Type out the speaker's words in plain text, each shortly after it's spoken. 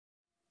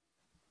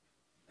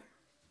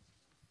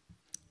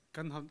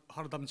kan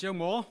har dam chiang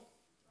mo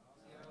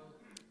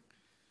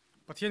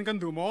pathian kan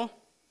du mo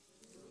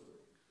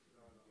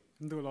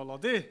du lo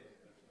đi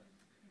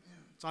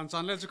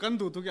chan le chu kan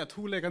du tu ya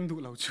thu le kan du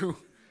lo chu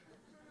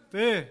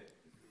te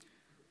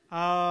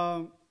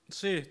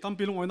si tam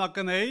pilung oi nak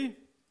kan ei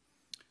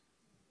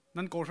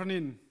nan ko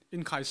ranin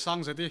in khai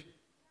sang je di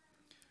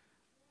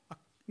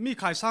mi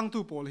khai sang tu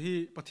pol hi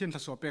pathian tha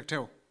so pek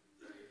theo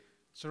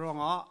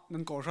Saranga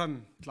nan ko ran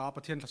tla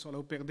pathian tha so lo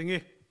pek dingi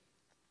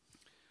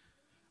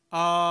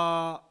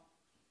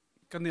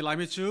kan ni lai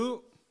mi chu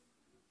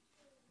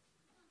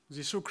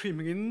Jisu Christ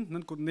mingin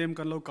nan kut nem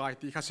kan lo kai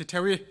ti kha si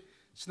thewi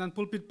sinan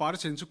pulpit par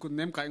chen chu kut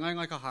nem kai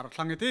ngai ka har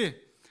thlang ti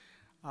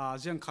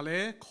jiang khale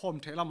khom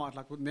thela ma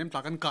la kut nem ta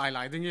kan kai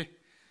lai dingi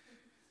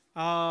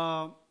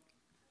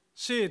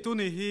se tu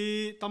ni hi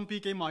tampi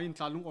ke ma in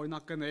tlalung oina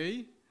kan ei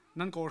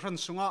nan ko ran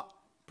sunga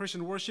praise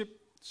and worship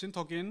sin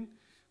thokin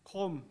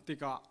khom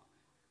tika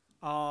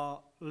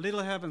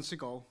little heaven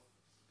sigo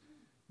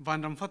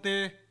vanram fate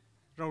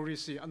rauri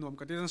si anom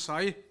ka tin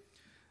sai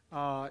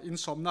in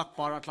somnak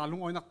para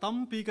tlalung oinak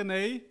tampi kan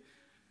ei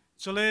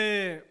chole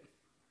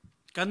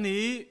kan ni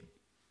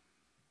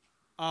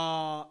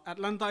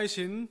Atlanta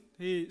isin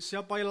hi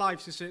siapai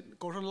live si se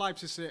koran live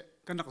si se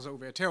kanak zau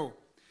ve theo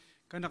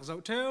kanak zau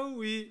theo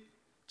wi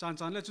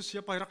chan le chu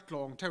siapai rak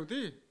tlong theo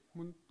ti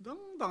mun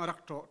dang rak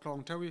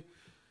tlong theo wi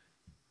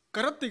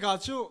karat ti ga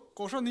chu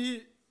koran hi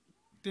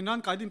tinan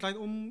kai din tlai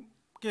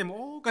kem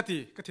o kati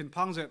kathin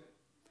phang je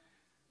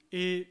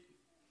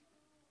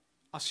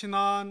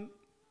asinan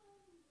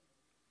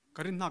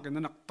karin nak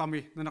nanak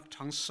tami nanak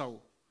thang sau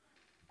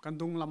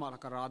kandung lama la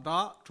karada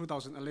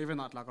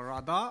 2011 at la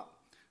karada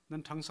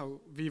nan thang sau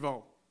vivo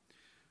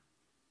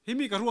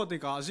himi ka ruat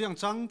ka jiang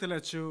chang tele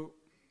chu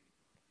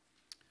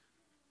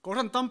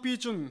koran tampi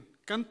chun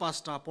kan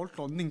pasta pol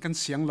tlon ning kan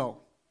siang lo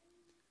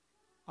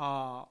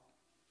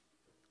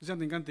jiang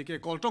ning kan tike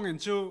kol tong en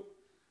chu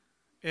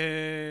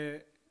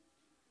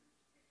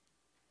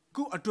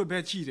ku atu be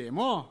chi re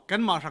mo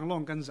kan ma rang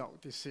long kan zau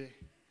ti se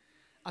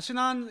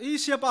asinan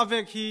isia pa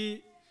vek hi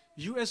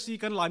USC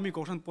kan lai mi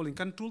ko ran polling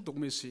kan tul tuk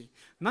mi si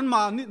nan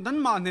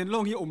ma nen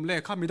long hi le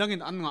kha midang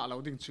in an nga lo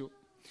ding chu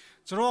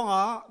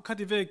chronga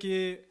khati ve ki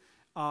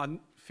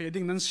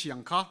fading nan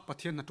siang kha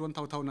pathian na tuan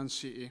thau nan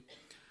si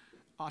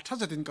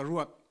thajatin ka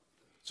ruat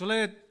chole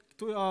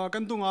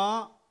kan tunga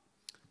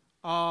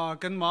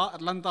kan ma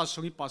Atlanta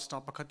songi pasta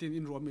pakhatin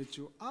in romi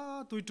chu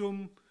tuitum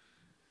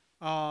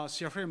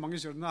siafre mangi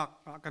zernak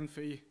kan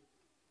fei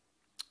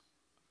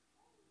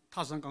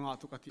thazang kanga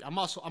tu kati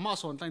ama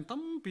son tain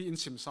tampi in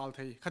simsal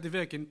thei khati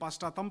vekin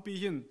pasta tampi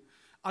hin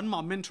anma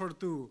mentor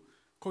tu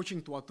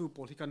coaching tu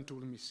politikan tu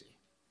mi se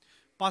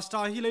pasta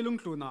hi leilung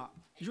tluna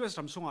US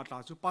ram songa tla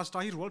chu pasta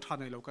hi rol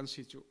thanai lo kan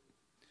si chu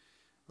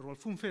rol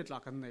fum fet la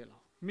kan nei lo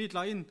mi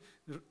tla in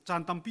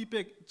chan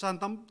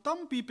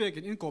tampi pek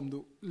in kom du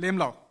lem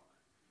lo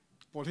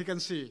politikan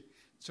si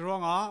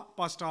chronga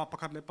pasta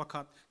pakhat le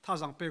pakhat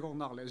thazang pe gok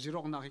nak le zero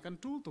nak hi kan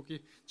tu ki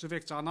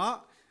chuwek chana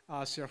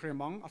siafre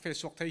mang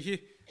Facebook thei hi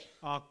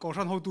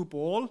koran ho tu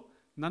pol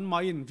nan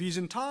main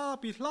vision tha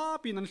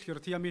pi nan thlir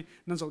thiami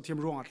nan zo thiam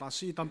ronga tla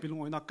si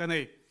tampilung oina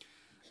kanei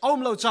aum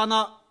lo chana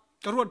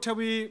karut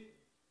thewi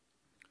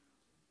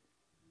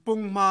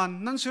pungman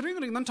nan siring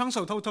ring nan thang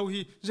so thau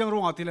hi jang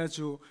ronga tile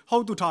chu ho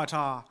tu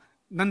tha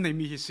nan nei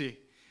mi hi si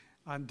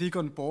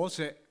dikon po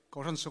se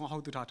koran songa ho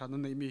tu tha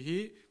nan nei mi hi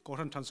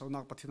koran than so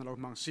nak pathina lo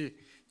mang si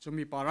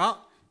chumi para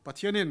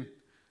pathianin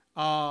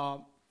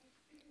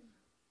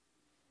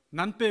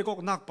nan pe gok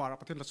nak para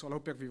pathin la solo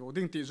pek vivo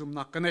ding ti zum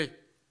nak kanei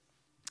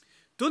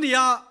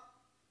tunia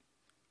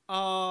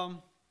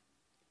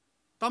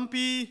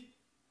tampi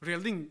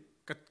reelding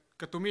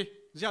katumi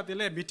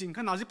jatile meeting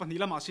khana ji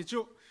panila ma si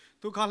chu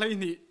tu kha lai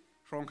ni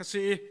rong kha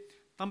si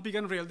tampi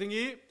kan reelding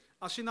i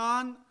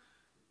asinan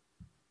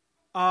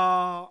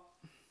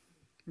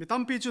mi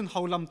tampi chun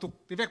haulam tuk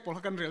tivek pol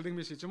kan reelding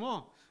mi si chumo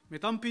mi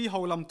tampi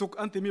haulam tuk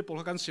anti mi pol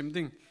kan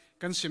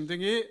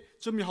simding i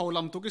chumi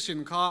haulam tuk i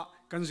sin kha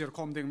kan zir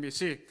khom ding mi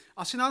si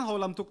asinan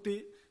holam tukti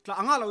tla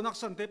anga lo nak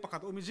san te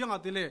pakhat umi jianga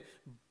tile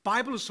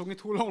bible sungi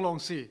thu long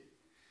si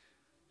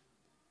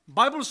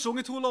bible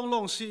sungi thu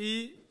long si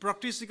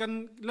practice kan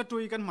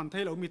latui kan man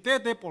thai lo mi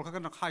te pol kha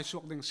kan khai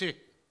suak ding si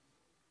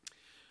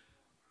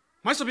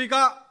mai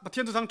sabika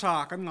pathian tu thang tha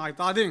kan ngai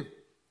ta ding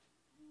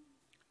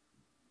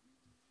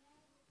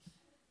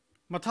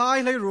mathai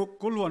lei ruk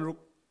kulwan ruk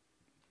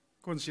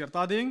kon siar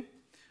ta ding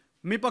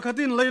mi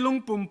pakhatin leilung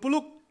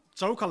pumpuluk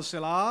chau khal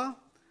sela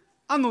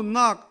anun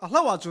nak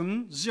ahlawa chun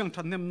jiang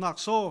thanem nak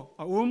so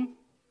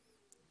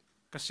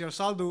kasiar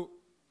saldu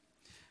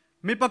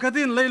mi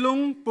pakhatin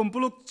leilung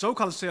pumpuluk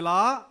chaukhal sela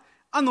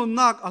anun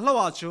nak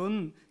ahlawa chun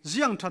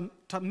jiang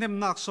thanem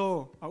nak so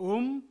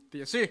ti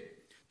si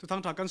tu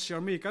thang tha kan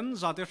siar mi kan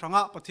zate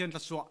ranga pathian la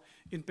chwa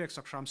impact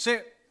sakram se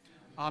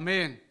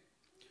amen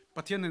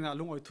pathian na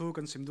lung oi thu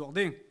kan sim duak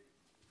ding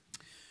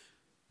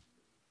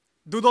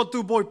du dot tu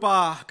boy pa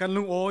kan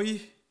lung oi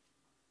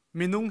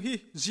minung hi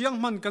jiang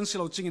man kan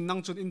silo chingin nang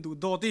chun in du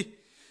do ti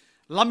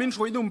lamin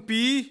hroinum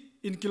pi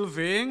in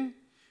kilveng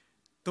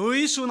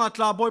tui suna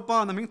tla boy pa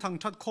na ming thang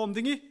that khom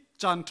dingi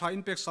chan tha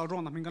in pek sal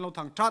rong na ming kan lo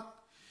thang that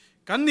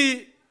kan ni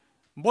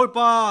boy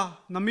pa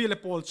na mi le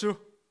pol chu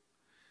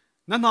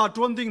na na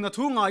tuan ding na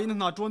thu nga in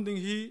na tuan ding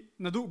hi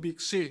na du big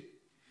si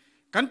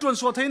kan tuan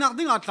so thainak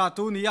ding atla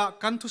tu nia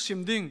kan thu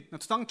sim ding na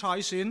thang thai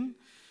sin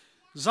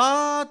za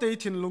te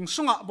thin lung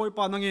sunga boy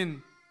pa nangin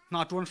na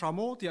tuan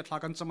ramo ti atla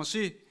kan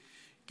chamasi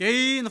ke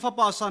na fa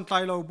pa san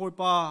tlai lo boy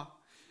pa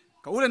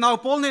ka ule naw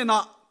pol ne na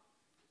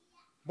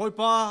boy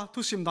pa thu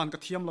sim dan ka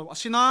thiam lo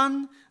asinan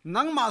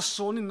nang ma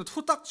sonin na thu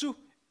tak chu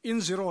in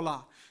zero la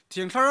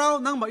thiang tharau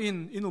nang ma in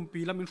inum pi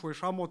lam in foi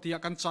ramo ti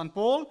kan chan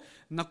pol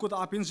nakuta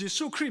apin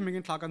jisu khri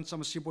mingin thla kan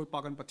chamasi boy pa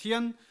kan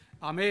pathian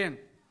amen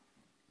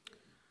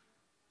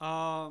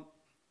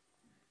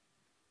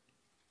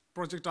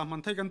project a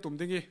man thai kan tum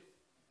dingi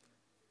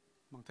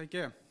mang thai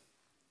ke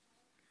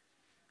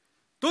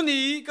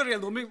tuni ka real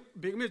do mi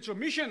big me cho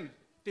mission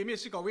te me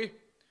sikawi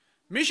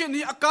mission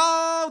ni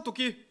akaw to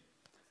ki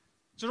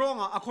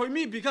chronga akhoi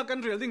mi bikha kan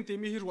real ding te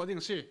mi hi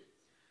ruading si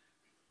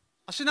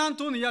asinan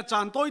tuni ya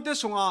chan toi te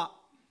sunga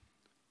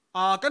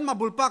kan ma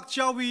bulpak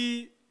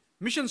chawi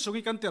mission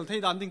sungi kan tel thai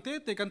dan ding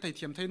te kan thai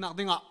thiam thai nak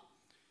dinga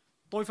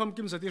toy fam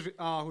kim zati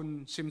hun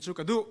sim chu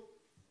ka du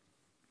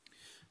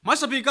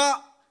masabika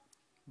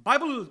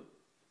bible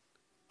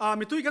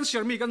mi tui kan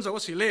share mi kan zo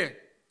si le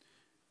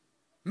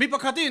mi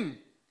pakhatin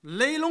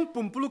leilong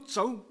pumpuluk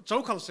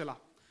chau khal sela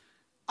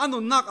anu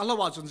nak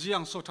alawa chun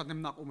jiang so thatnem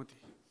nak umati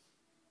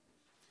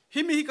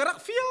himi hi karak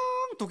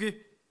fiang tuki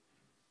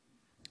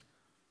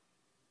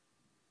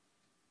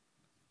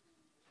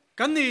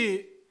kanni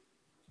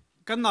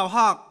kan naw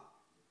hak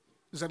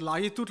zat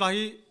lai tu lai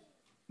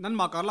nan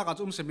ma karla ka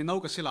chum seminau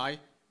ka silai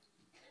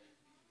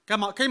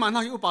kama kai man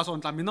ha hi upason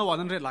ta minau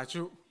an red lai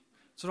chu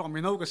chro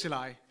minau ka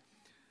silai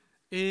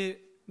e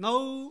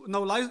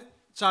nau lai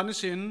chan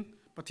sin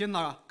pathian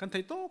na kan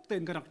thei tok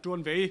ten kan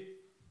tuan ve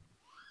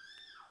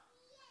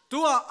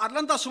tua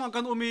atlanta sunga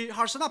kan umi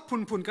harsana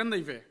phun kan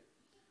nei ve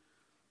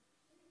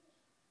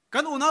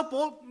kan una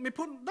pol mi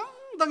phun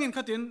dang in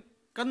khatin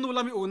kan nu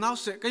lami unaw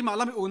se kai ma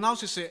lami unaw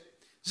se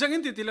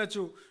zengin ti tila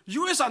chu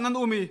us anan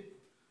umi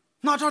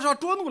na tha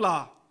tuan ula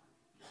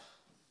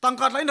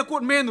tangkat lai na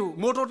kot menu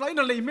motor lai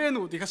na lei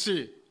menu ti khasi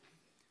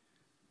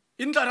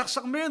in da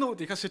raksak menu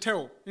ti khasi theo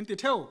in ti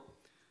theo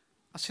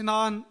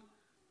asinan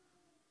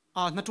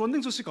na tuan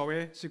ding chu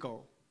sikaw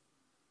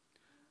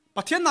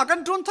pathian na kan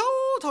tuan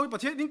thau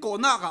pathian ding ko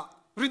na ka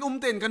rin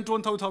ten kan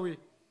tuan thau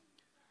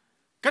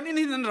kan in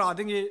hin ra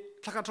dingi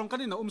thaka thong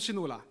kan in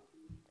sinula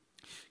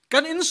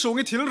kan in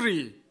sungi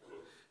thilri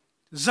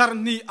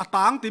zarni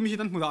atang timi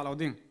hinan hmuda lo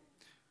ding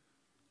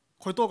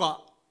khoi to ka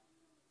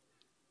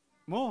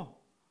mo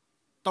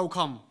tau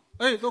kham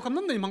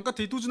nan nei mang ka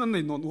thi tu jun nan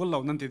nei non wal lo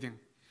nan ti ding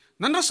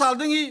nan ra sal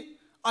dingi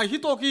ai hi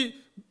to ki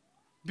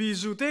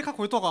bizu te kha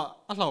khoi to ka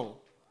a lo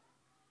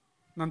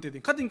nan ti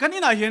ding khatin kan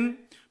ina hian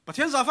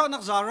pathian zafa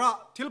nak zara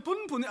thil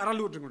pun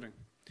aralu ring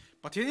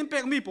pathian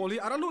impact mi poli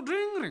aralu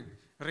ring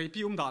rei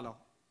pi da lo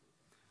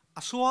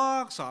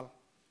aswak sal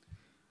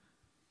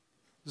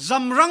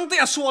zamrang te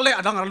aswale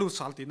adang aralu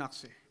sal ti nak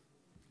se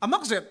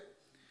amak zet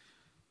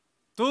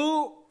to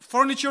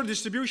furniture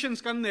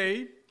distributions kan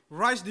nei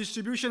rice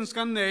distributions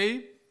kan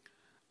nei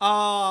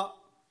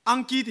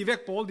angki ti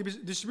vek pol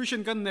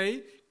distribution kan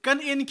nei kan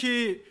in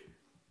ki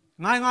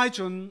ngai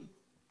chun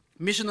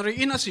missionary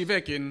in asi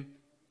vekin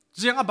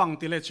jiang abang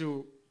ti le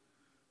chu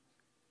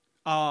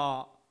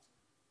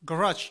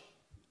garage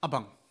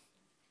abang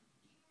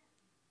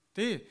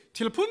te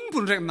thil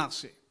pun rek nak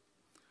se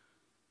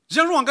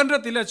jiang ruang kan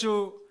ret ti le chu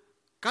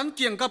kan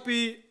kiang kapi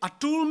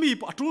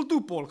atul tu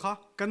pol kha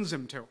kan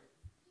zem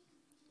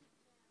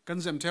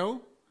theo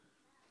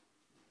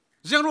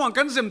jiang ruang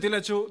kan zem ti le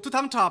chu tu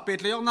thang tha pet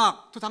le yok nak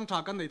tu thang tha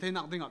kan nei thai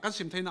nak dinga kan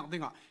sim thai nak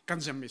dinga kan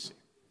zem mi se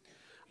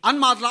an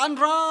mat la an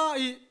ra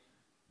i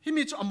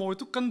himi chu amoi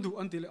tu kan du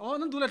an ti le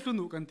nan du le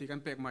tlunu kan ti kan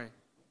pek mai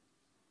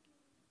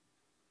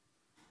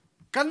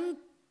kan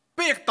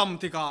pek tam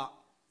ti ka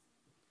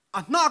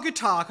na ki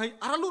tha khai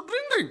aralu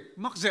ring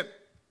mak zet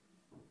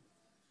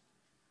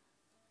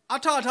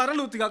atha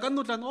ralu ti ka kan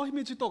nu tlan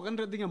himi chu to kan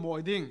red ding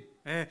amoi ding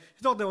hi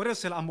to de ore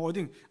sel amoi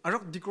ding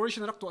arak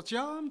decoration rak to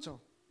cham cho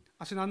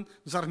asinan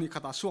zarni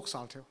khata suak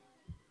sal theo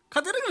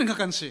khatiring ka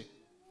kan si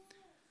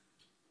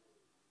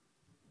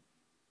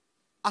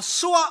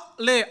aswa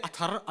le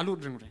athar alu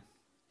ring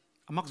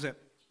amak zet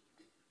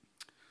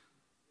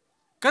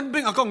kan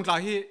bring akong tla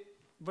hi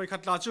voi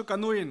khatla chu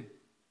kanuin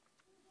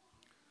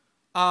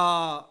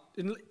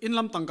in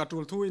lam tang ka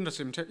tul thu in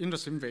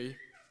rasim vei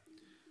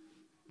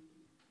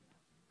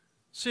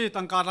si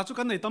tang ka la chu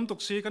kan nei tam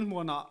tuk si kan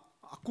muana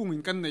akung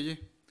in kan nei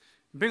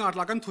beng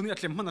atla kan thuni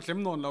atlem man atlem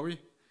non lawi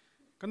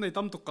kan nei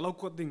tam tuk kalau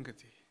kot ding ka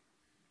ti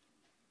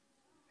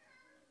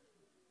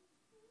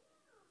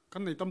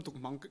kan nei tam tuk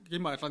mang ki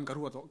ma tlan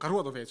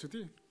karuwa do ve chu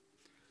ti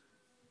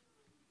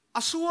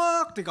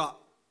asuak tika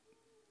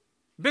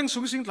beng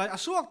sung sing tlai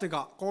asuak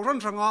tika koran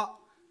ranga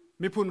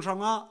mipun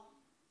ranga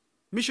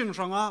mission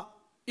ranga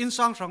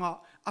insang ranga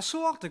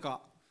asuak tika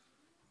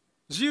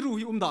zero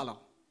hi umdala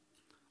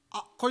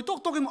khoi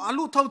tok im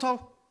alu thau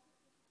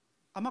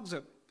amak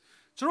zet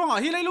churanga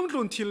hi leilung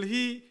tlun thil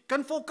hi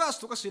kan focus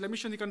tu ka sila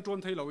mission hi kan tron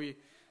thei lowi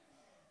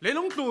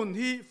leilung tlun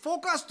hi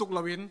focus tuk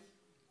lawin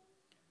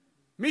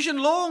mission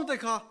long te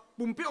kha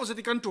pumpi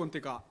ozeti kan tron te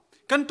ka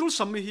kan tul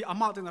sammi hi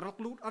ama ten arak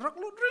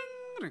lut ring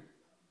ring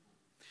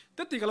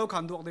te ti ka lo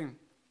khan dok ding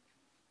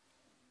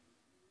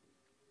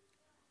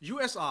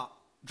USA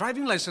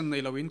driving license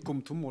nei lawin kum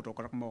thum motor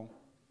karak mong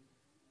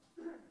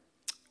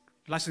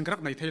license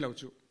karak nei thei lo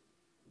chu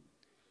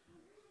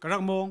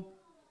karak mong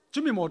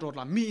chumi motor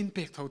la mi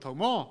impact thau thau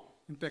mo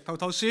impact thau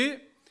thau si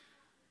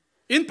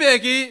impact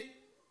ki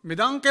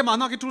midang ke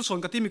mana ki tul son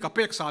ka ti mi ka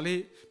pek sali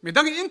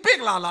midang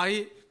impact la lai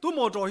tu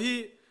motor hi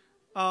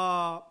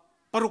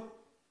paruk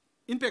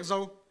impact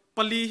zau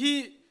pali hi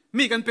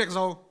mi kan pek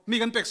zau mi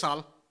kan pek sal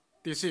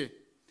ti si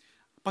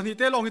pani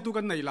te long hi tu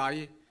kan nei lai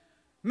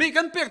mi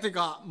kan pek te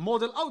ka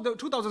model out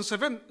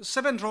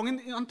 2007 rong in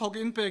an thok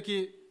in pe ki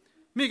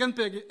mi kan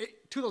pe ki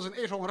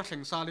 2008 rong ra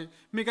thleng sali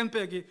mi kan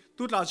pe ki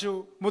tu tla chu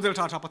model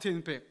tha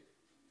pathin pe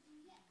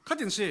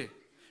khatin se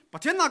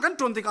pathian na kan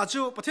tron te ka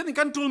chu pathian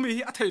kan tul mi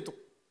hi a thei tu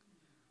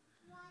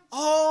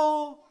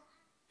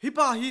hi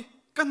pa hi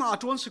kan na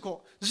tron si ko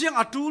jiang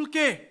atul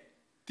ke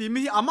ti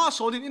mi ama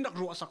sonin in rak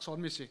ru asak son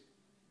mi si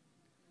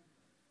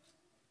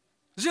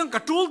jiang ka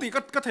tul ti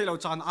ka thei lo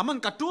chan aman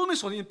ka tul mi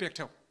son in pek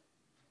theu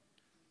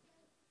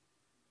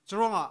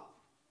chronga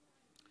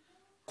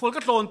khol ka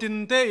tlon tin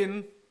te in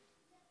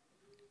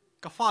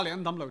ka fa le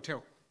an dam lo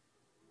theu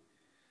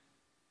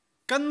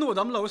kan nu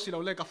dam lo si lo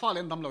le ka fa le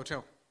an dam lo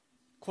theu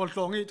khol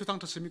tlongi tu tang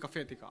thasimi ka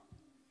fe ti ka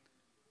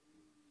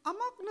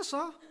amak na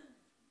sa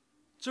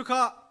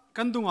chukha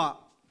kan dunga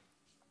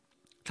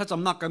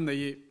thacham nak kan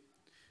nei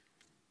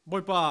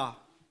boy pa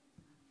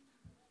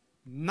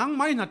nang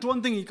mai na tuan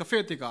ding ka fe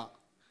ti ka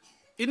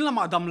in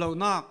lama dam lo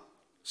na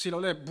si lo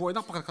le boy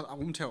nak pakhat khat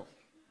amum theu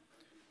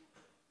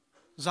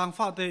zang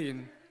fa te in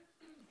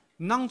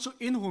nang chu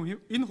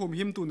in hum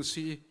him tu na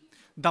si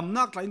dam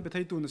nak la in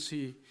bethai tu na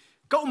si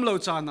ka lo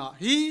chana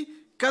hi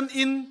kan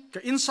in ka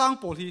in sang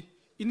pol hi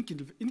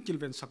in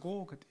kilven sako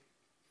ka ti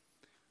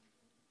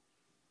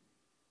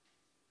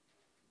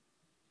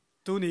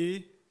tu ni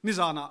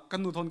zana kan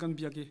nu thon kan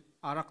biaki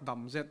arak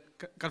dam zet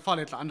kan fa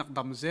le tla anak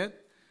dam zet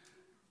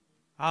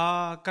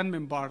kan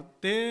member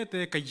te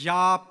ka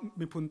ya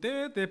mi phun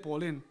te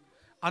polin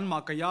an ma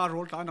ka ya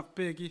rol ta anak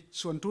pe ki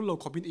suan tu lo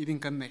khobin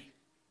iding kan nei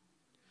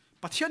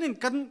pathianin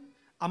kan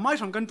amai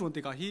sang kan tron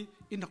te ka hi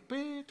inak pe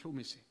thlu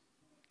mi se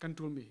kan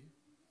tul mi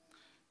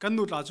kan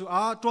nu la chu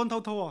tron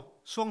thau thau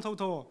suang thau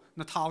thau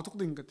na thau tuk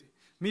ding ka ti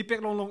mi pek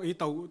long long ei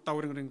tau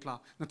ring ring tla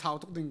na thau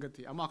tuk ding ka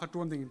ti ama ka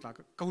tron ding tla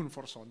ka hun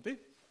for son ti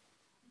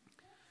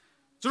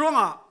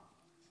chronga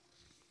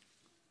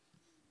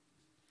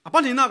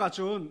apan hina ka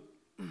chun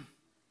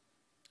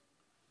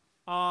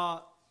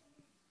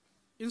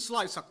in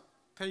slide sak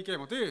thai ke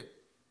mo ti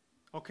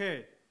okay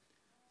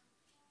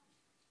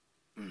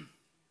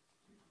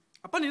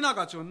apan hina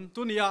ka chun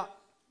tunia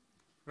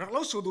raklo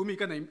su du mi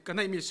ka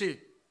nei mi si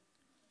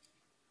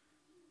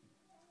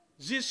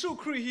Jesu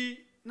Christ hi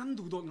nan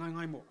du dot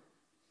ngai mo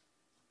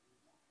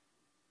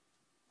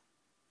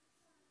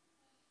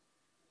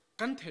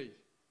kan thei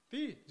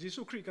ti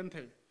Jesu Christ kan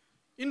thei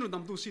in ru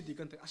nam tu si ti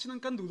kan thei asinan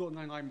kan du dot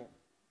ngai mo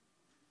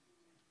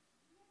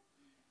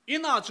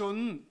ina chun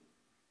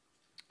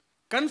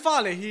kan fa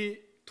le hi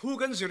thu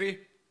kan ziri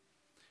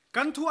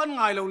kan thu an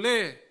ngai lo le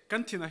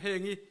kan thina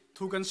hengi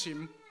thu kan sim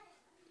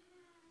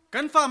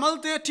kan fa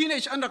malte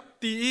teenage anak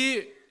ti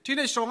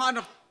teenage songa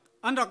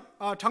anak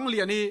thang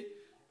liani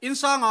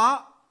insanga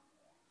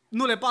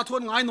nule pa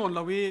thon ngai non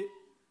lawi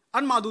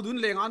an ma du dun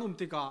leng an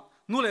tika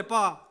nule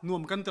pa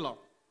nuam kan telo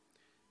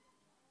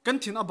kan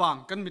thin abang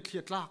kan mit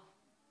thiat lak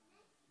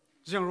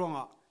jeng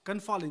ronga kan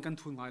fa ling kan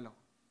thu ngai lo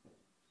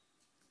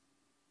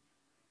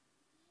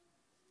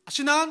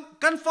asinan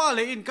kan fa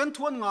le in kan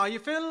thuan ngai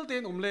fel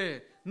ten le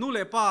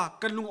nule pa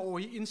kan lung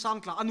oi insang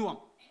tla anuam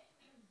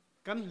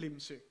kan lim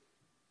se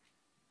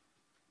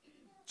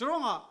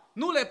chronga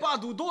nule pa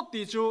du dot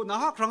ti chu na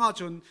ha khranga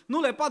chun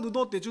nule pa du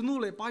dot ti chu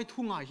nule pai thu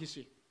ngai hi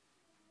si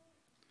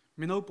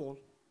mino pol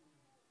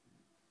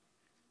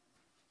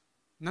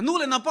na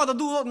nule na pa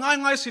du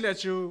ngai si le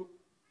chu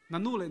na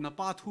nule na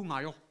pa thu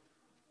ngai yo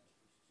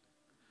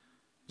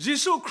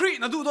Jesu Christ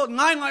na du dot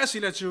ngai si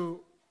le chu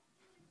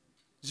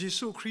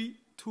Jesu Christ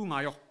thu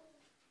ngai yo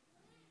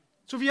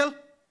chu viel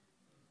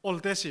ol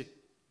te si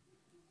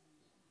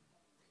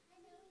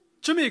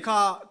chumi kha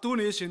tu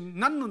ni sin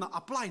nan nu na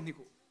apply ni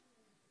ko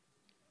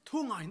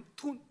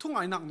thu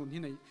ngai nak nun hi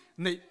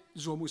nei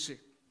zo mu se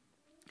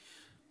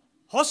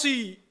hosi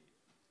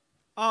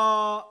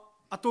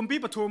atompi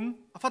pathum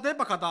afate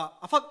pakata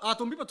afat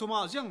atompi pathuma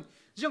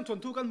jiang thon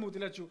thu kan mu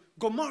dile chu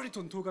gomar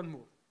thon thu kan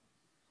mu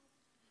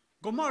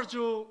gomar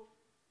chu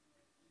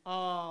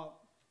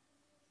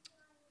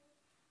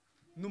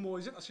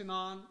numoi zet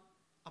asinan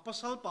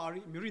apasal pari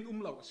mirin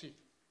umlaw asi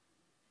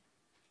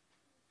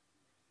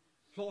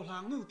lo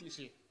lang nu ti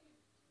si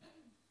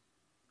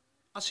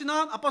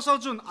asinan apasal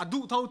jun adu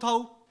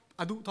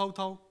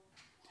thau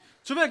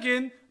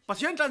chubekin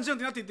pathian tan jeng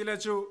tina ti dile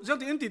chu jeng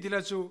ti ti dile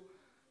chu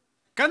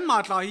kan ma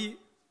tla hi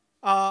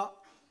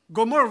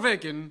gomer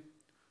vekin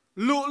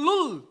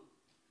lul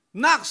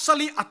nak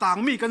sali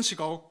atang mi kan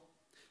siko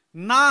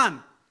nan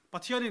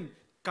pathianin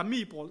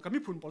kami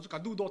phun pol ka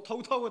du do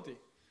thau ati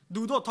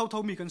du do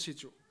thau mi kan si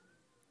chu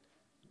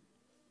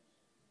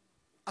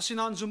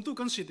asinan zum tu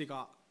kan si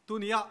tika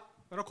tunia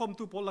rakhom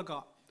tu pol laga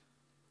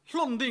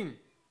hlonding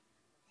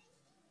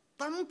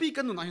tampi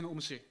kan nu na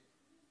hin si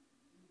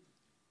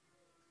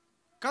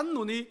kan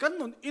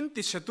nun in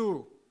ti setu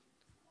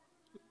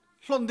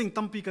hlonding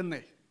tampi kan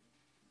nei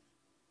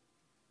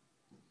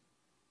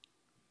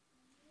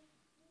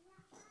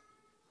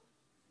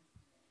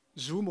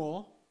zu mo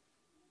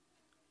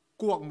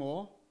kuak mo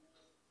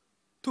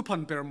thu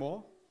phan per mo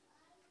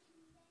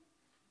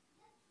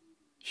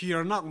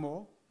hir nak mo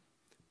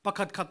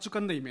pakhat khat chu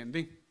kan nei men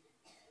ding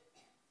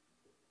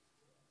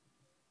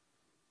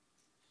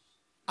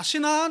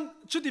asinan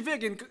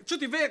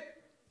chuti vek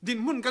din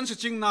mun kan se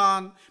ching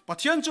nan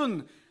pathian chun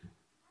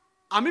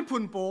ami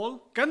phun pol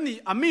kan ni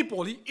ami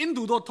poli in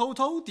du do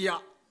thau tia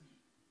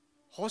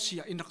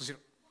hosia in rakzir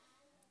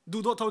du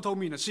do thau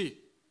mi na si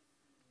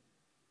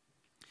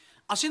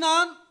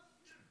asinan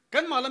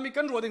kan malami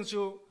kan roding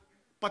chu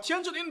pathian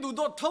chun in du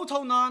do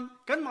thau nan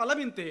kan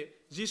malamin te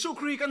jisu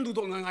khri kan du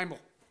do ngai mo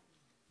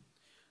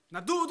na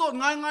du do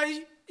ngai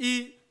i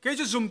ke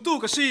chu zum tu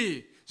ka si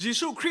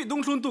jisu khri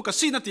dung thlun tu ka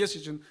si na ti si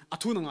chun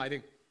athu na ngai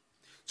ding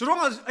churong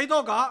ai do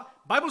ka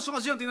bible sunga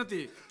jiang tin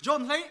ti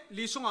john hlei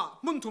li sunga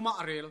mun thuma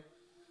arel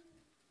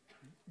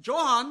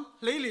johan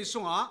hlei li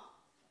sunga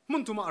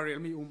mun thuma arel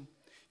mi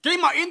ke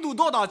ma in du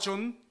do da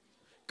chun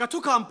ka thu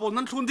kham pol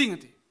nan thlun ding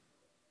ti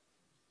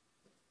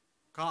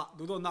ka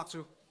du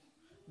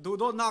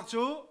do nak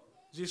chu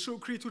jisu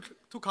khri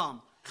thu kham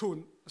thun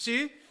si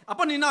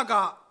apani na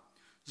ka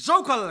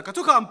zokal ka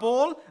thu kham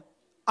pol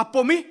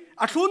apomi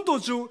a thun tu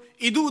chu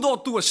i du do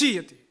tu si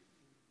ti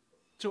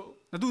chu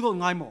na du do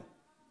ngai mo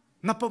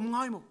na pom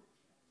ngai mo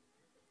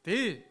te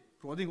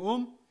roding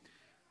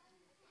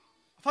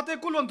fate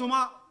kulon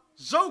tuma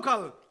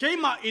zokal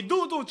keima i du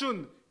tu chun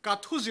ka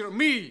thu zir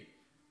mi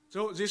so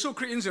jisu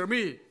khri in zir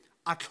mi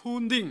a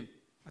thun ding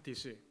ati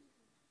si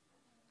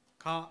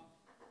ka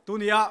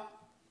tunia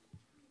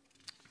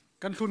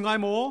kan thun ngai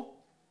mo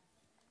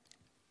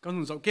kan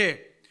hun ke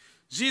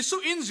jisu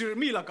in zir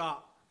mi laka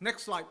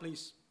next slide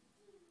please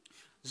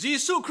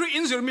jisu khri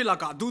in zir mi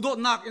laka du do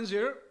nak in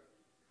zir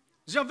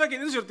jam vek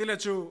in zir tile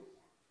chu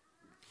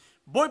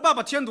boy pa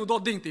pathian du do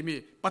ding ti mi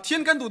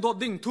pathian kan du do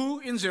ding thu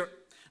in zir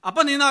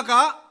apani na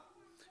ka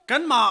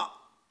kan ma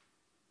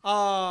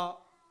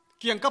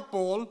kiang kap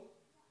pol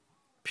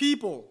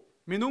people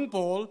minung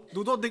pol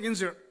du do ding in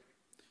zir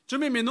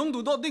chumi minung du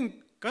do ding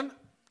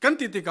kan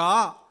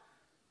titika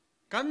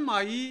kan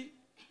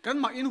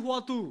ma in huwa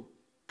tu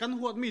kan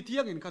huat mi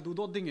tiang in ka du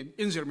do ding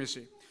in zir mi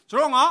si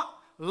chronga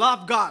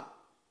love god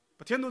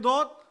pathian du do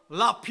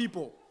love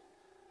people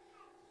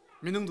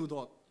minung du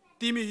do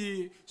ti mi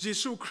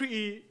jisu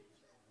khri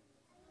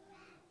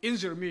in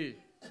zir mi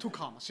thu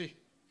kham si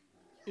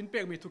in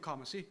pek mi thu kham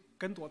si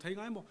kan to thai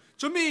ngai mo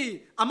chumi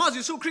ama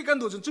jisu khri kan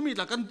du chumi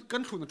la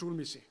kan thun chul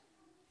mi si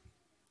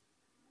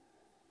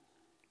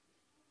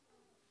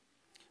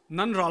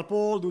nan ral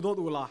pol du do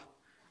ula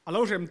alo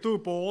rem tu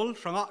pol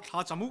ranga tha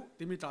chamu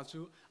timi ta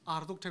chu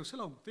arduk theu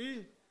selom ti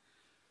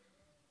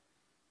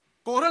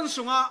koran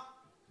sunga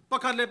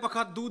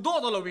pakhat du do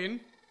lowin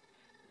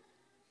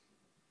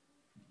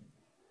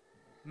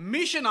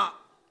missiona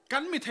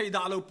kan mi thei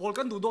da lo pol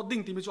kan du do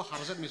ding timi chu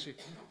harzat mi si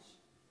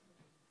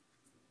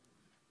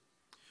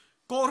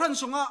koran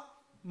sunga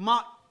ma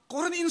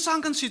koran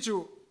insang kan si chu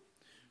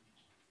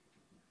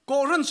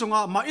koran sunga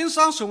ma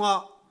insang sunga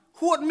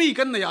huat mi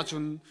kan na ya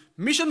chun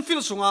mission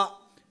field sunga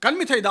kan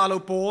mi thei da lo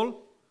pol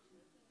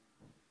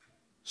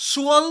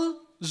sual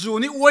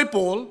zuni oi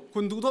pol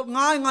kun du dot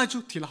ngai chu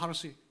thil har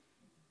si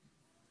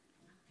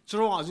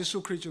chronga jisu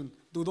khrichun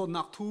du dot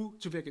nak thu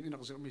chu vekin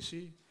inak zer mi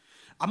si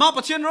ama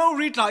pathian ro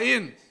read la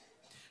in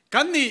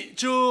kan ni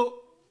chu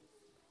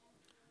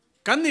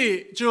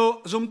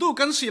zum tu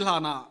kan si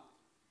lana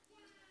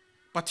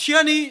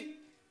pathiani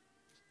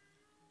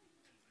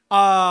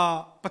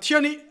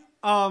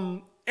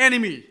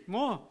enemy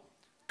mo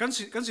kan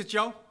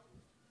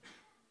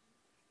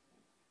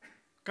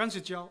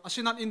si chiao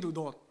asinan in du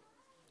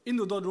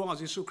dot ruang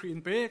jisu khri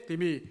in pe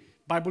timi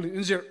bible in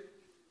injir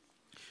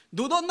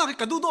du dot nak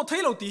ka du dot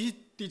thailo ti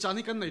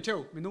chani kan nei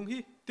theu minung hi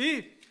ti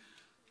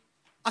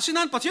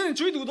asinan pathian in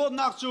chui du dot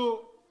nak chu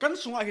kan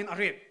sunga hin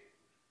aret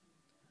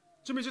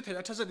chumi chu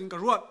thela thasa din ka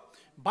ruat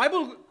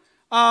bible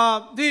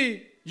di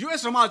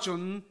us rama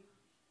chun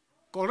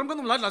koram kan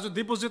la chu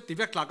deposit ti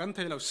vek la kan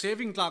thailo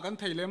saving la kan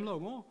thailem lo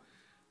mo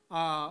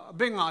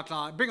benga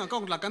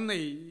account la kan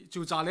nei chu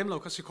cha lem lo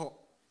khasikho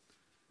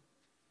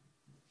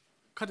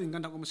khadin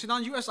kan dak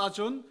sinan us a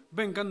chun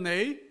bank kan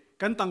nei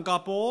kan tangka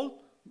pol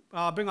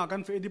benga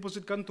kan fe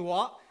deposit kan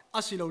tua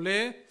asilo le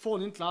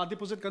phone in tla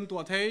deposit kan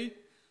tua thei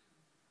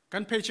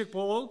kan paycheck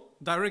pol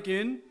direct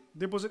in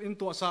deposit in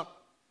tua sak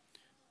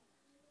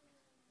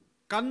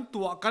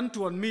kan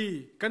tuan mi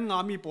kan nga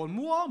mi pol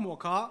mua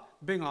kha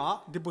benga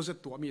deposit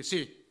tua mi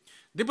si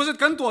deposit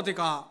kan tua te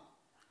ka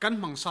kan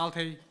mang sal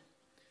thei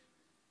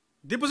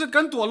deposit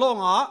kan tua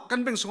longa kan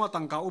bank sunga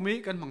tangka umi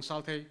kan mang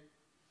sal thei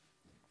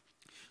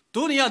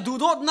tunia du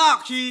dot nak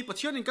hi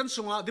pathian in kan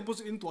sunga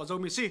deposit in tua zo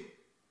mi si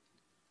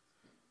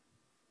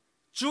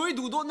chui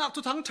du dot nak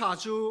tu thang tha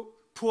chu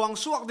phuang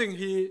suak ding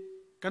hi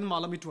kan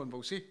malami tuan bo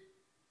si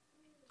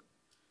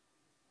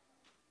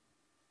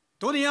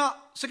tunia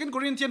 2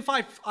 Corinthians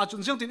 5 a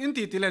chun jang tin in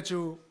ti ti le chu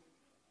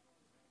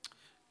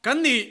kan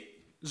ni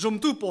zum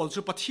tu pol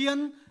chu pathian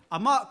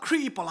ama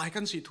khri palai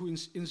kan si thu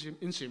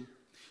in sim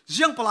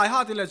jiang palai ha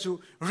ti le chu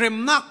rem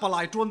nak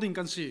palai tuan ding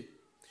kan si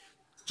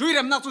chui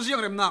rem nak chu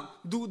jiang rem nak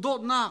du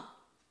dot nak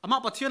ama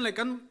pathian le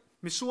kan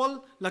misual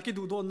laki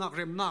du dot nak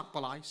rem nak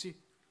palai si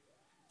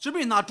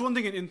chumi na tuan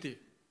ding in ti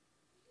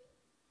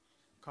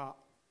ka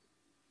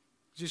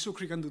Jesu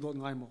Christ kan du dot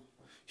ngai mo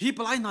hi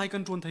palai nai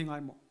kan tuan thai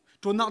ngai mo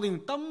tuan nak ding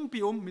tam pi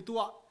mi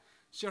tua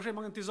sia re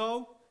mang ti zo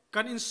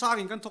kan in sang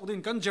in kan thok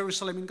ding kan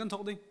Jerusalem in kan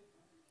thok ding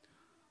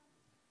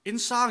in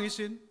sang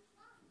isin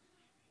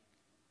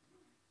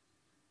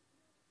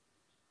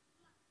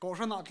ko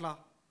ran atla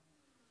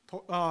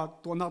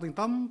tuan nak ding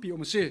tam pi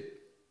si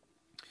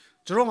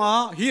chronga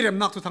hi rem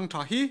nak tu thang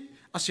tha hi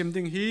asim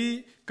ding hi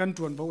kan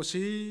tuan bo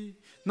si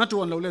na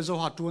tuan lo le zo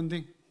ha tuan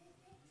ding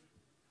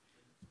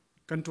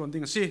kan tuan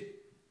ding si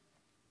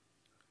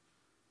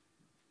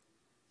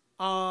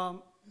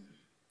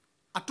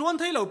a tuan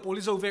thai lo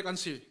poli zo ve kan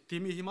si ti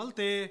mi himal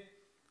te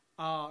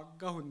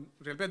ga hun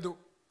rel pe du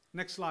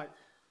next slide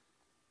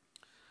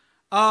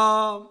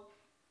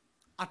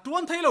a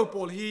tuan thai lo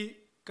pol hi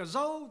ka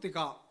zau ti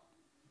ka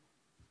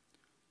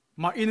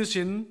ma in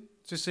sin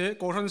se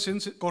ko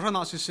ran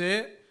a se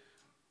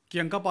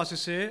kiang ka pa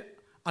se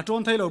a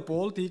tuan thai lo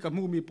pol ti ka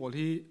mu mi pol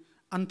hi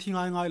an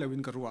thingai ngai lo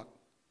win ka ruat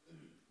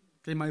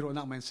ke mai ro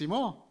nak men si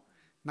mo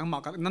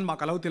nan ma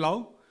ka lo ti lo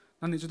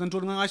nan ni chu tan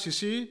tuan ngai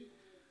si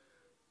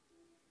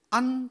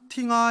an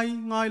thingai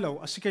ngai lo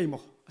asikei mo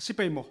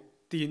asipei mo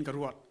tin ka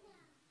ruat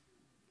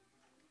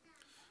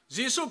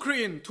Jesu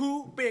Christ thu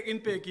pek in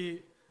peki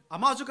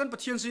ama chu kan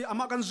pathian si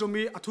ama kan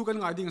zumi athu kan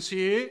ngai ding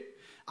si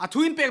athu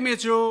in pek me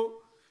chu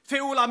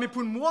feula mi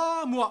phun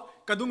muwa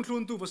kadung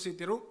thlun tu vasi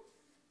tiru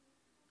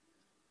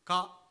ka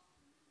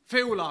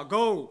feula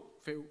go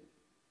feu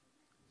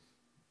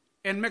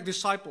and make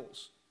disciples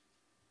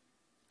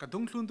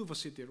kadung thlun tu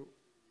vasi tiru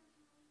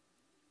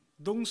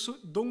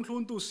dong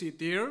thlun tu si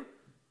tir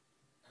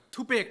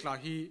thu pek la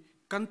hi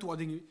kan tu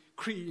ading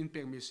khri in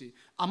pek mi si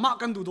ama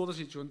kan du do ta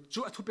si chun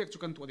chu thu pek chu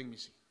kan tu ading mi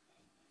si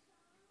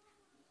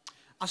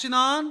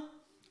asinan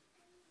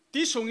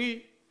ti songi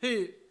he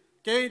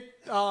ke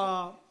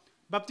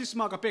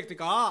baptisma ka pek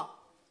tika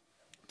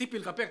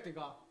tipil ka pek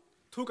tika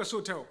thu ka su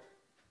theo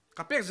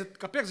ka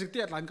pek zit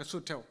tiat line ka su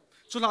theo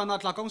chula na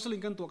tla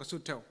counseling kan tu ka su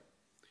theo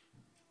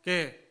ke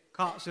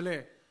kha sele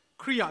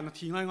khriya na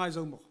thi ngai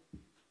zo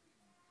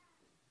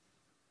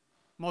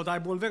mo dai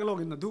bol vek log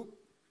in na du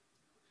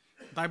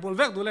dai bol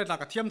vek du le ta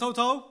ka thiam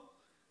thau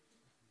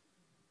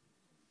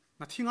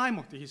na thi ngai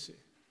mo ti hi se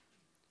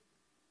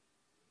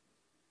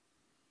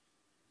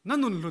na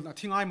nun lun a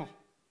thi ngai mo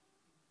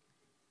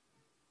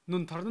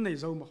nun thar na nei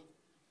zo mo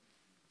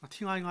a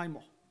thi ngai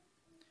mo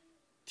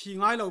thi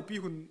ngai lo pi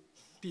hun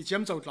ti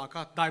chem chau tla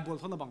ka dai bol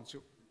thona bang chu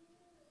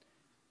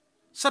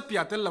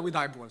sapia tel lawi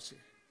dai bol se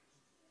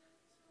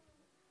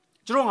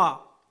chronga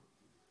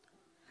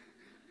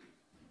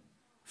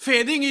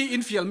fading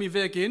in fiel mi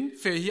vekin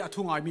fe hi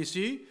athu ngai mi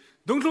si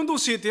dong thlung tu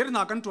si tir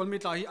na kan tol mi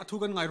ta hi athu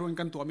kan ngai ron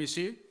kan to mi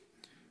si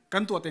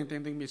kan to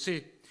teng mi si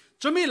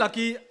chumi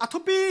laki athu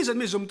pi zan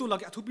mi zum tu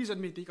laki athu pi zan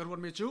mi ti karwan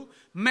me chu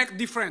make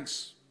difference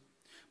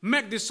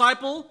make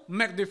disciple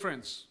make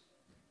difference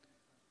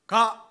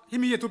ka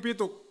himi athu pi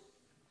tu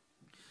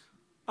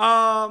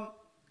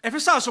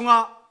efesa sunga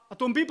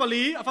atom pi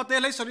pali afate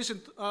lai service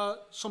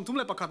somthum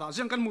le pakhada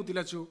jang kan muti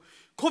la chu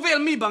khovel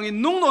mi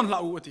bangin nung non la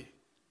u ati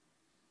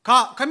ka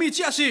kami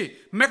chi asi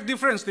make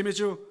difference ti mi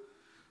chu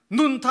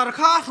nun thar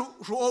kha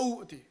ru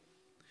o ati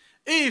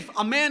if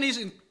a man is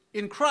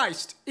in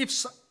Christ if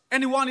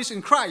anyone is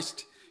in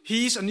Christ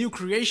he is a new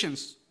creation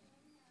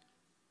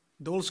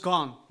those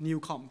gone new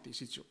come ti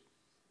si chu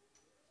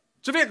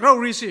chuvek ro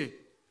ri si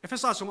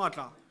efesa sunga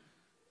tla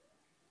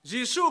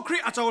Jesu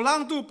Christ a chaw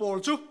lang tu pol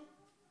chu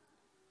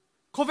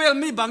khovel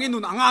mi bangin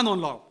nun anga non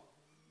lo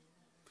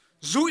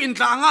zu in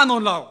tla anga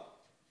non lo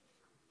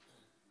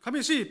kami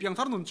si piang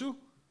thar nun chu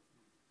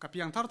ka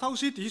piang thar thau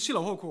si ti si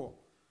lo ho ko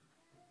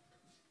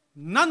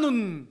nanun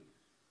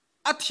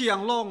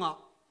athiang longa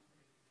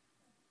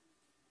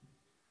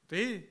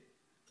te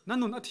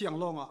nanun athiang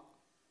longa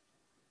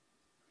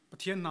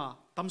pathian na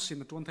tamsin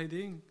na tuan thai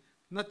ding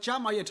na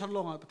chama ye thar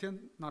longa pathian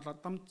na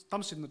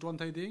tamsin na tuan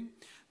thai ding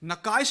na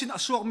kai sin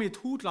asuak mi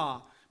thu tla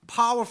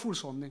powerful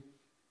som ning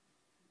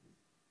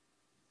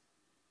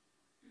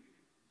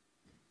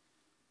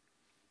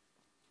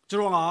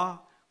chronga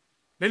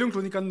leilung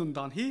tuni kan nun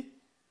dan hi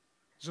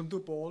zum tu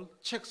pol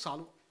check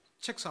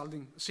sal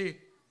ding si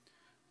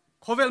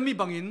khovel mi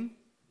bangin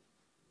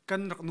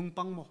kan rak nung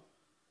pang mo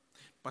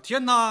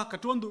pathian na ka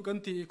tuan du kan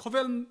ti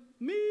khovel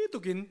mi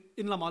tukin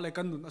in lama le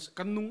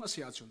kan nung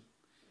asia chun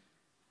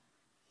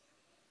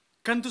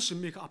kan tu sim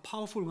mi ka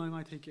powerful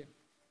ngai thei kem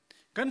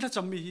kan tha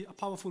cham mi hi a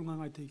powerful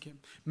ngai thei kem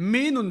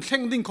me nun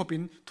thleng ding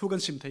khopin thu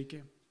kan sim thei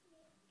kem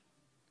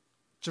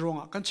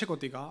chronga kan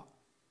chekotika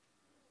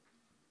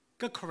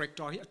ka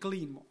character hi a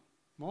clean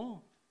mo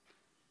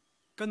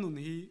kan nun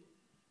hi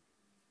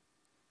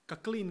ka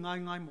clean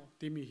ngai mo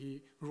ti mi hi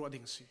ro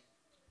ding si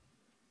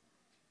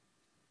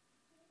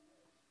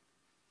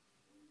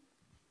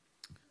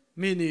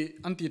mi ni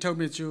anti thau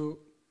mi chu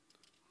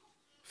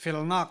fel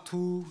nak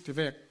thu ti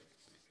vek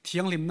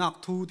thiang lim nak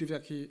thu ti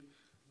vek hi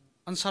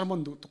an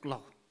sarmon du tuk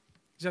law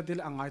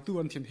jatil angai tu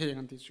an thin heng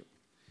an ti chu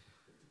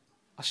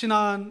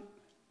asinan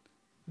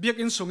biak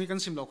in songi kan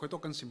sim law khoi to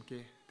kan sim ke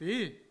ti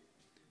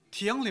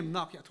thiang lim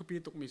nak ya thu pi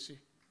tuk mi si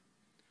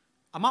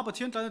ama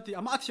pathian tan ti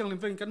ama thiang lim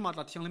veng kan ma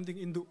la thiang lim ding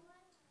indu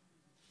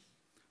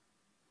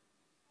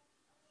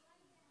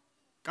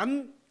kan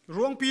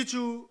ruang pi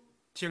chu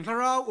thiang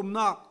tharau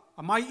nak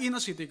amai in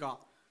asitika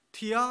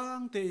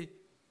thiang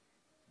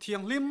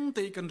lim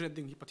te kan red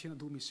ding hi pathian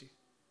du mi si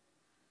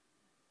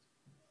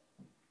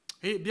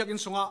he biak in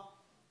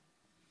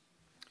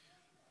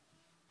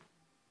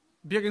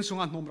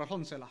sunga nom ra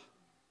hlon sela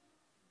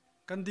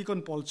kan di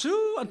kon pol chu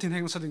an thin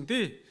heng sading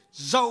ti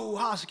zau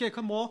ha ske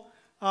khamo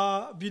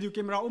video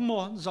camera mo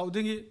zau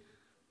ding hi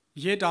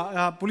ye da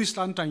police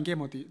lan tang ke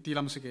mo ti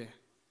lam sike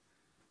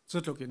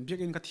chutlokin biak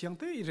in ka thiang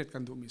te i red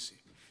kan du mi si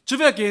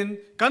chuvekin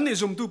kan ni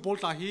zum tu pol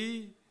ta hi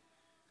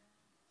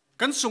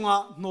kan sunga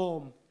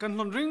nom kan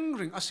lon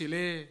ring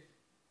asile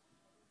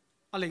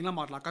aleng la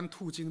matla kan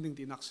thu ching ding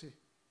ti nak si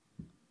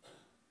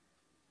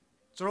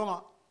chronga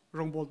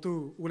rong bol tu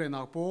ule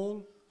na pol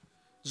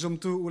zum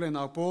tu ule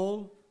na pol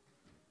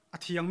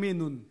athiang mi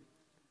nun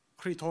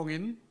khri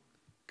thongin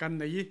kan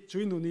nei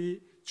chui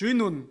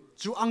nun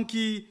chu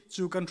angki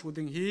chu kan thu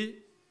ding hi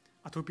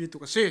athupi tu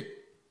ka se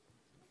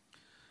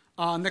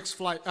next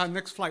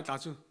flight la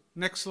chu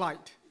next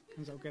slide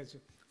kan zau ke chu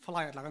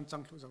flight la kan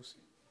chang thu zau si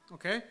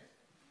okay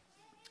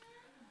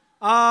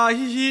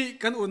hi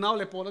kan unaw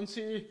le polan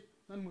si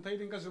nan mu thai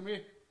ding ka zumi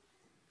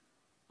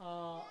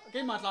ke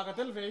matla ka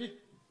tel vei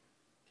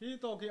hi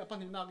to ki apan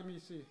hin na mi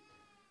si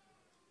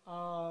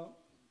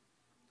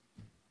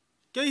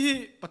ke hi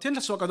pathian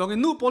la so ka dong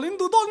nu polin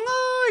du don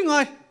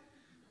ngai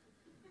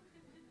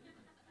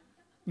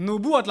nu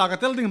buat la ka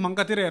tel ding mang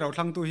ka ti re ro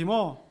thlang tu hi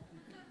mo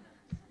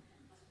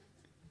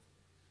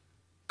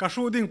ka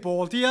shu ding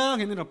pol tia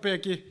hin na pe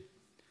ki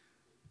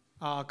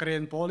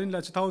kren polin la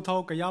chu thau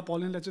ka ya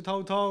polin la chu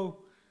thau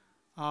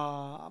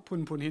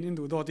phun hin in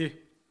du do ti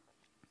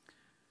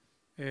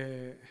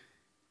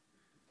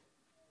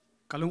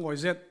kalung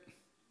oizet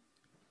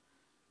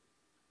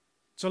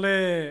chole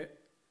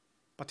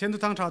pathian tu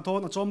thang tha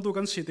thon achom tu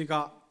kan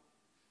sitika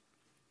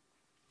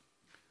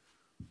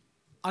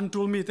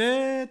antul mi te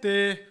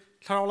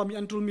tharalami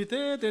antul mi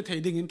te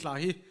theiding in tla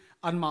hi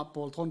anma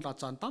pol thon la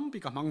chan tam pi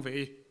ka mang ve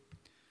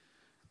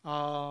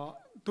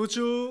tu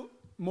chu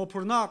mo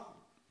phurnak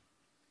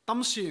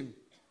tamsin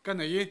kan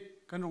nei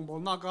kan rong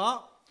bol na ka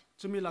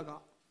chumi laga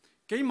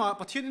keima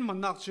pathian in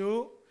mannak chu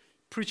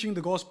preaching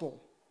the gospel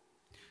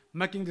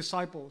making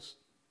disciples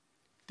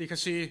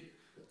tikasi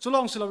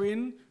chulong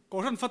silawin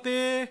koran fate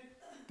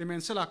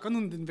timen sela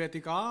kanun din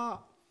vetika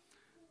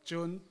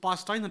chun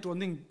pastai na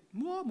tuaning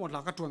mo la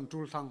ka tuan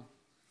tul thang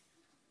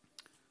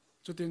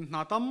chutin na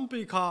tam pi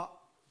kha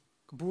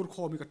bur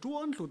kho mi ka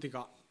tuan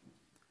lutika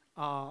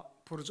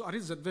phur chu ari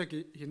zat veki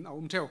hin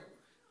aum theu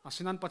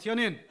asinan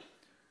pathianin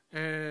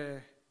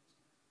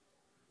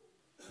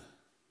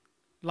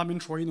lamin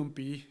thoi num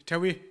pi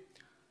thewi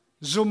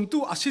zum tu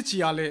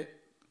asichia le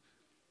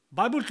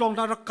bible tlong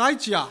ra kai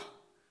chia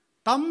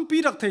tam pi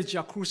rak thei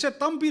chia crusade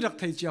tam pi rak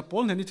thei chia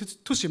pol ni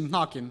thu sim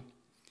nakin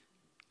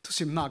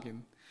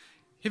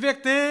hi vek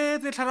te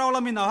tharau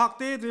lamin a hak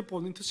te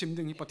pol ni thu sim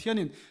ding hi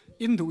pathianin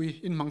in dui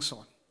in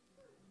mangson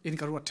in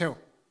karu theu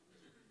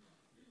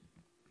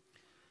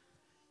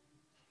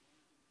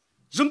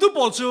zum tu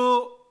pol chu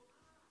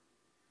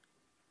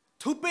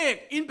thu pek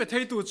in pe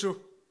thei tu chu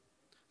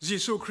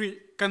Jesus Christ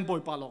kan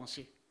boy palong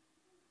si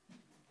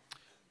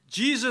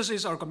Jesus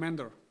is our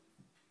commander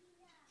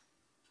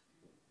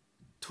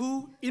thu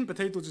in pe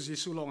thei tu chu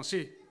Jesus long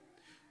si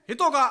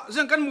hitoka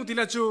jang kan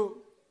mutila chu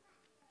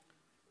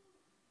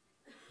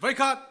vai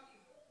khat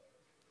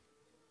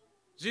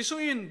Jesus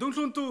in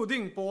dunghlun tu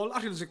ding pol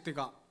aril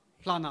jektika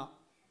plana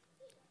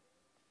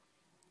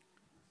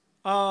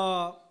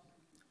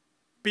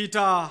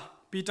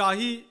pita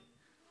hi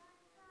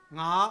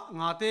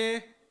nga te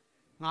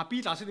nga pi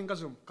ta siding ka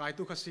zum kai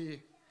tu khasi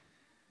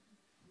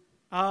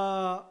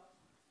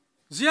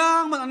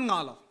ziang man an nga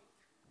lo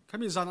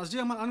khami zana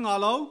ziang man an nga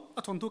lo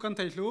athon tu kan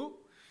theilu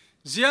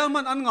ziang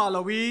man an nga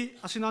lowi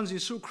asinan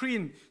Jesu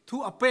Christ thu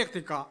apek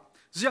tika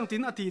ziang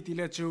tin ati ti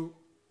le chu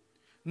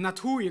na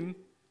thu in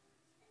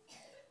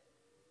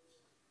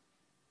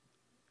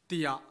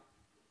tia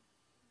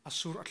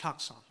asur athak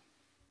sal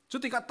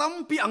chutika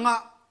tampi anga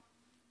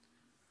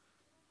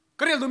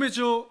karel du mi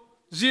chu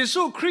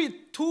Jesu Christ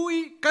thui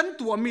kan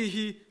tua mi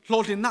hi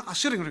hlolin nak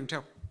asiring ring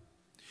theu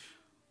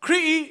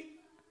Christ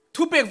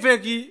thu pek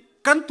veki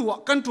kan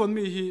tuan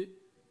mi hi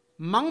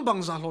mang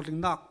bang za hloting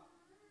nak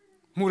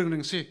muring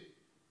ring si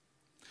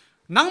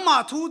nang ma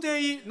thu te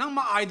nang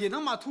ma idea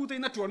nang ma thu te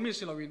na tuan mi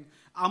silawin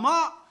ama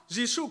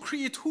Jesu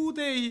Christ thu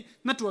te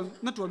na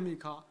tuan mi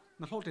kha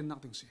na hlotin nak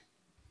ting si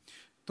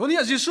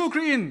tonia Jesu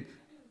Christ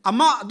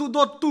ama du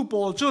dot tu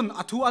pol chun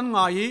athu an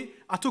ngai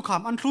athu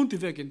kham an thlun ti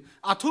vekin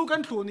athu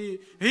kan thluni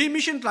he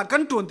mission tla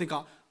kan tuan tika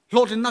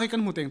hlotin nak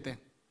kan mu teng teng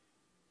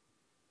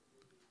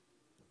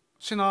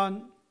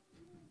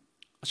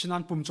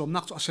sinan pum chom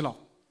nak chu asilo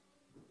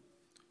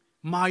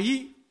mai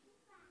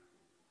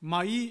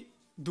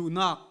du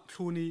nak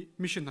thluni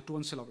mission na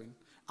tuan silawin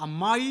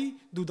amai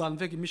du dan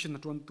veki mission na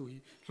tuan tu hi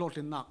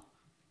hlotin nak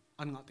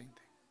an nga teng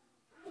teng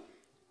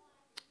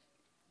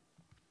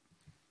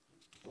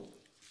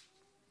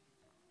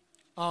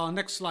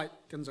next slide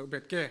kan zo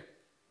bet ke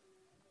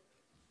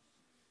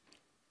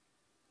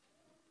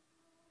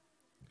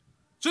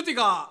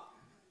chutika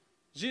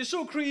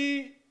Jesu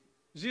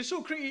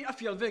Christ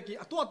afial veki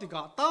atwa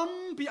tika tam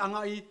pi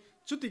angai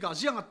chutika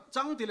jiang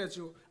chang tile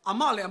chu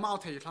ama le ma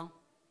thei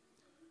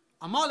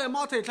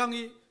thlang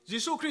i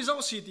Jesu Christ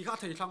zo si ti kha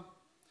thei thlang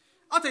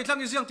a thei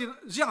thlang i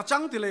jiang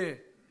chang tile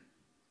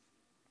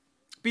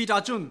pi ta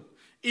chun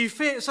i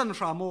fe san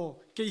ramo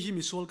ke hi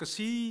mi sol ka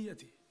si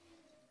ati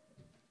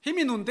hi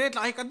mi nun te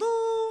tlai ka du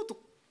tu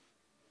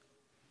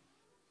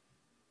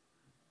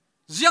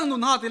jiang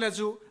nun ha tile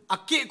chu a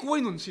ke koi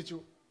nun si chu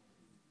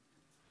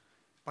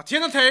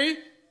pathian thei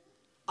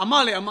ama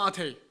le ama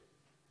thei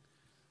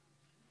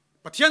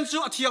pathian chu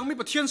athiang mi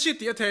pathian si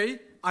ti thei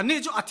ani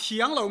chu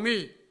athiang lo mi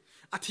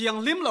athiang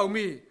lim lo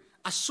mi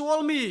asol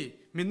mi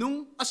minung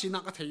asina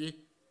ka thei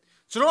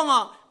chronga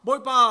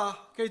boipa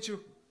ke chu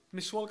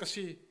mi sol ka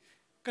si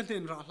kan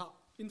nen ra la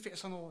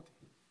infection o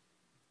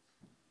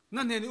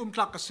nan ne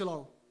tlak ka silo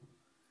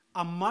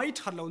amai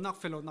thalo nak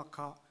felo nak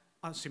kha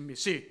asim mi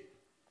si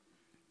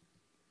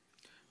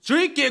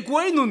chui ke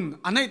koi nun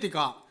anai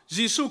tika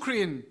Jesu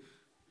Christ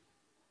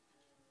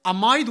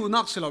amai du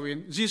nak silawin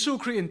Jesu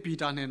Christ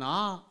pita ne na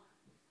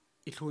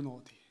ithuno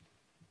ti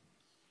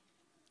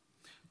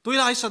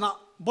tuilai sana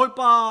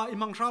boipa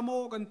imang ramo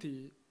kan ti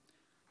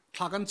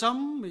thakan cham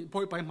mi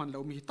boipa man lo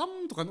mi tam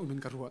tu kan umin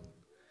ka ruat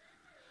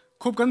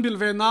khup kan bil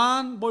ve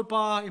nan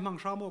boipa imang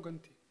ramo kan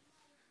ti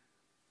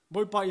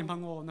boipa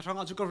imango na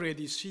ranga chu ka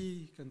ready si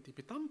kan ti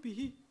pitam pi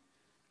hi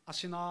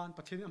asinan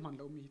pathin man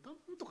lo mi tam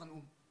tu kan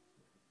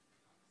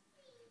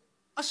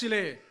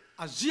asile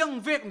aziang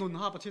vek nun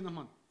ha pathin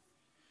man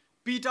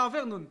pita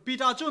vek nun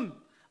pita chun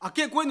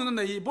ake koi nun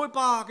nei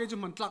boipa ke chu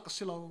man tlak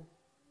silo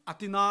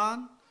atinan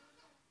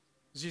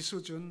Jesu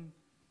chun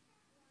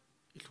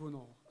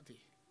ithuno ati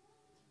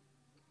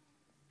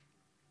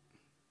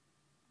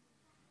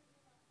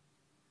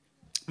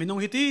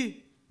minong hiti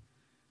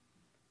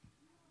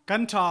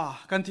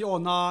kan ti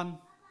onan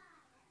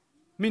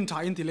min tha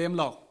in ti lem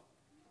lo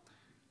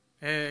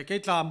ke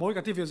tla moi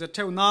ka ti vi ze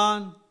theu nan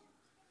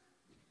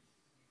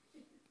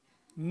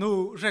nu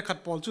rekhat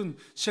pol chun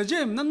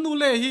sejem nan nu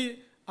le hi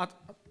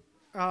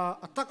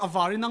atak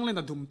avari nang le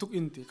na dum tuk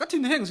in ti ka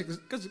thin heng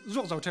ka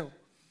zok zau theu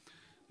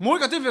moi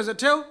ka ti ve ze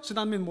theu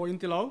sinan min moi in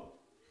ti lo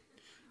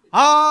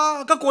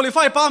ka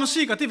qualify pam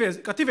si ka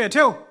ti ve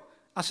theu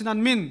asinan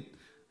min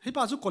hi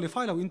pa chu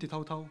qualify lo in ti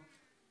thau thau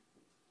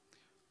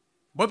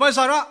boy pai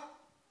sara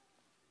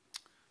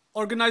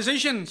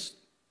organizations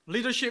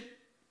leadership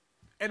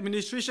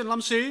administration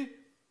lam si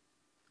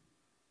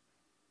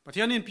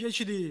pathian in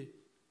PhD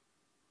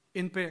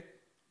impact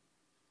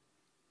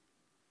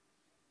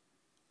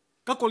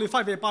ka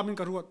qualify ve pa min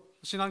ka ruat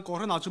sinan ko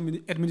na chu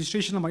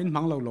administration ma in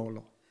mang lo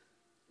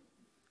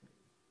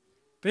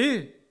pe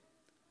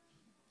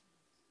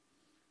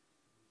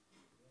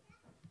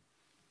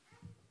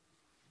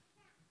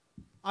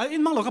ai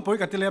in mang lo ka poi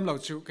ka tilem lo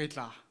chu kai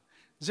tla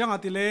jang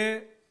atile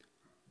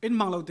in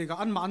mang lo te ka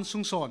an ma an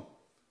sung son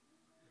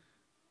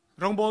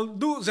rongbol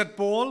du zet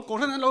pol ko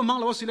ran lo mang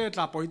lo sile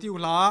tla poi ti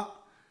ula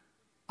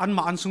an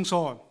ma an sung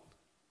son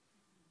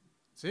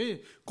si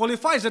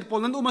qualify zet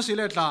pol nan uma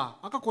sile tla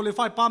aka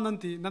qualify pam nan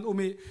ti nan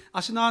umi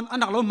asinan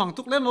anak lo mang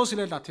tuk lem lo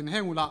sile tla thin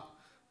heng ula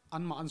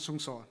an ma an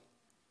sung son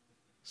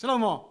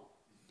Selamo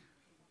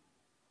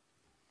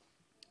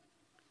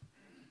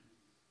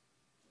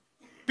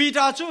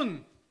Pita chun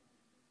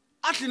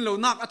atlin lo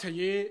nak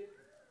athaye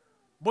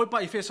boipa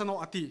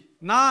ifesano ati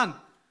nan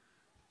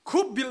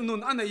khub bil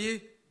nun anai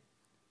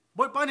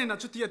boipa ne na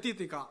chuti ati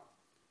tika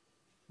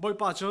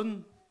boipa chun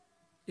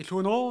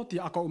ithuno ti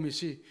aka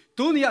umisi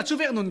tunia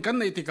chuwek nun kan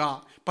nei tika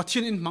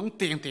pathin in mang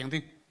teng teng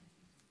ding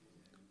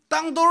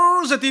tang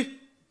dor zati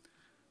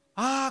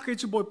ke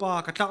chu boipa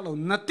ka tlak lo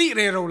nati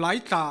re ro lai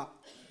ta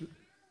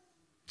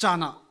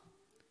chana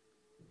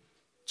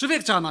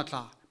chuwek chana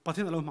tla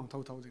pathin alo mang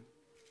thau thau ding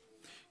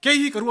ke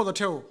hi karuwa ka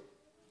theu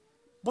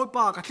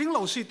boipa ka thling lo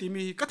si ti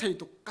mi ka thei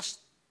tu ka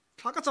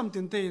thla ka cham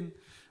tin ten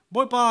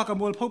boipa ka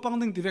mol phau pang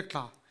ding ti vek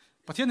tla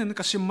pathian in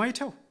ka sim mai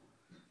theu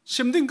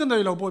sim ding kan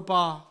nei lo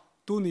boipa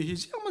tu ni hi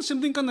siang man sim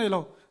ding kan nei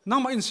lo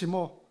nang ma in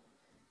simo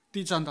ti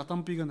chan ta tam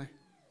pi ka nei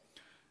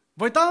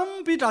voi tam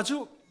pi ta chu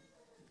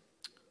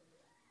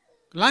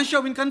lan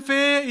show in kan fe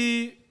i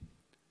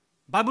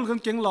bible kan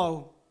keng lo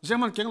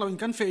zaman keng lo in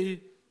kan fe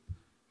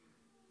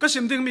ka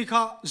sim ding mi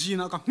kha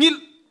zina ka ngil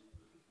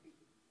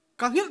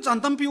chan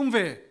tam pi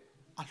ve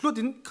a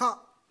hlutin kha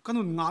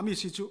kanun nga mi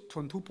si chu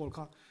thon thu pol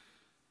kha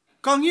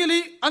ka ngili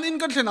an in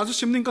kan thena chu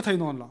sim ding ka thai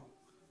non la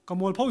ka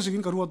mol phau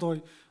zingin ka ruwa toy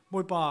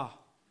boy pa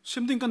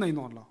sim ding ka nei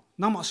non la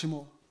nama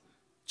simo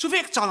chu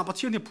vek chana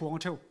pathian ni phuang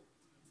theu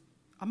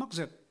amak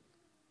zet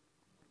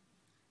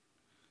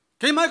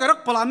cái mai cái rắc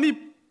palan mi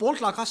pol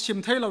la kha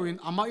sim thei lo in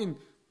ama in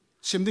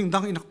sim ding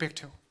dang in hak pek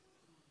theu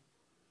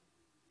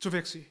chu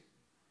vek si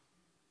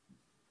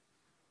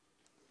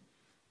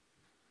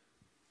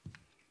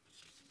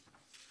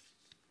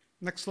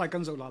next slide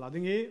kan zo la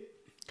ding i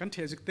kan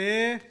the zik te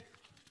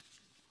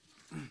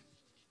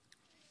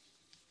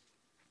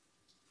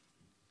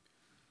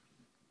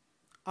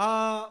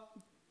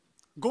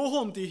go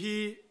home ti hi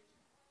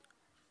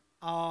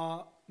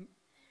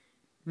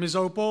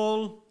Mizopol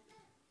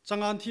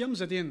changan thiam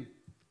zatin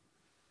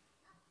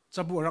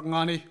chabu rak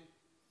ngani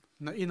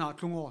na ina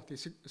tlungo ti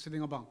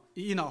sidinga bang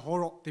ina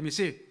horo ti mi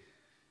si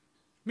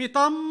mi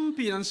tam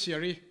pi an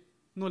siari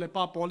no le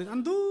pa polin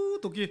andu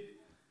tuki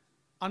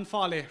an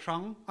fa le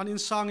rang an in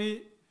sangi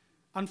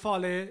an fa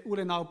le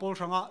ule naw pol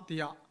ranga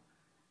tia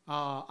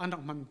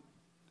anak man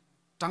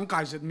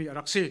tangkai zet mi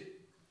rak si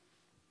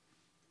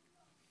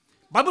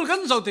Bible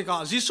kan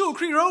zautika Jisu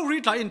Kri ro ri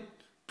ta in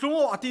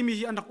tlungo atimi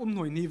hi anak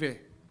noi ni ve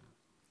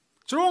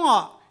chronga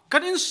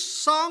kan in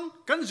sang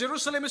kan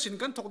Jerusalem sin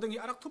kan thok ding hi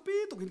arak thupi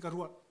tokin ka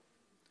ruat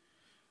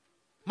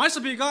mai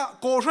sabi ka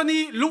ko rani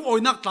lung oi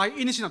nak tlai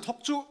in sin thok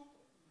chu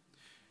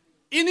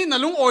in na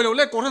lung oi lo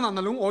le ko rana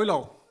na lung oi lo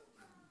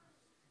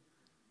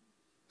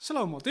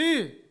salo mo ti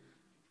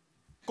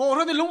ko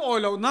rani lung oi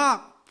lo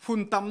nak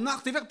phun tam nak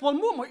ti vek pol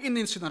mu mo in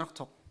sin arak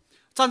thok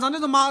chan chan ni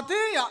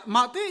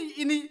ma te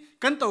ini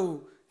kan to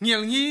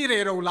nghiel ngi re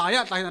ro la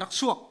ya tlai na rak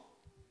suak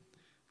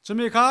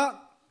chumi kha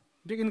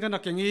bikin kan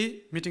kengi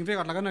meeting ve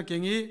ka na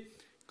kengi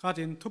ka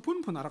tin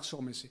thupun phun arak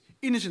so me si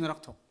in sin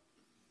arak thok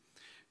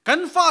kan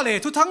fa le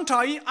thu thang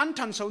thai an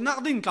than so nak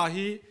ding ka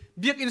hi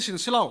biak in sin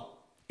silo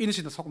in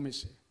sin thok me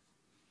si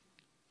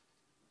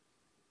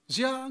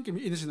jiang ki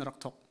mi in sin arak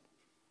thok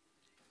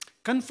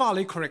kan fa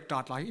le correct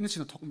tat lai in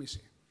sin thok me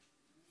si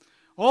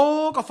o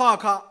ka fa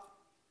kha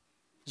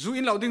zu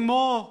in lo ding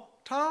mo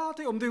tha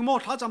te om ding mo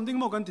tha cham ding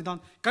mo kan ti dan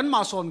kan ma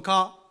son kha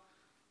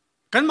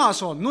kan ma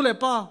son nu le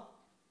pa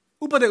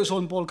upadeu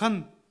son pol khan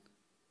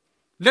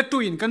let to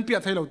in kan pia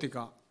thailo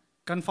tika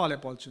kan fa le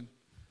pol chun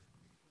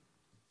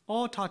o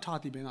tha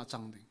ti bena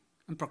chang ding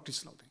an practice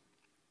lo ding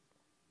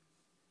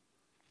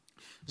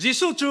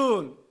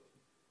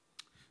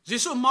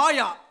jisu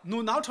maya nu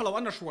naw thalo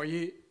an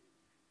shwai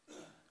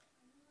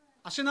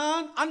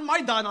asinan an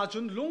mai dana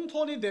chun lung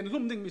thoni den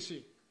hlum ding mi si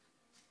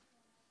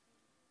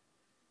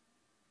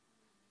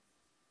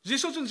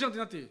jisu chun jang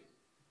tinati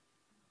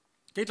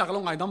ke tak lo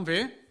ngai dam ve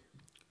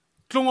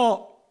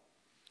tlungo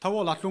thawo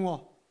la tlungo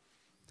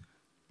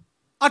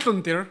atlun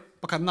tir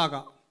pakhat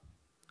naga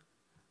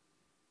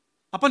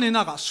apani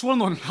naga sual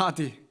non la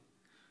ti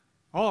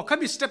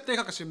khabi step te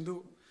kha kasim du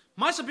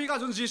mai sabi ka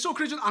jun jisu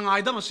christ jun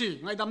angai dam si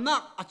ngai dam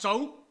nak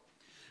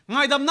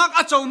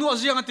a chau nu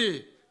aziang ati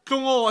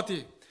tlungo ati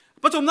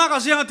patum naga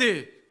aziang ati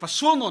pa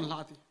sual non la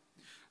ti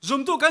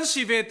zum tu kan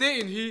si ve te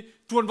in hi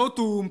tuan vo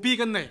tum pi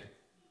kan nei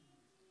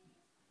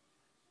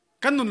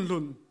kan nun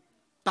lun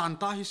tan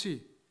ta hi si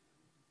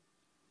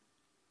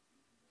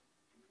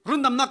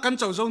run nam na kan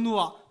chau zo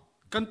nuwa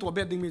kan to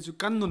be ding mi chu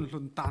kan nun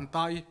lun tan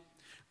tai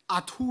a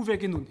thu ve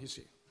ki nun hi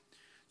si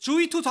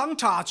chui thu thang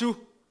tha chu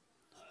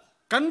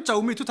kan chau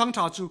mi thu thang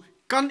tha chu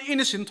kan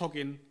in sin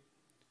thokin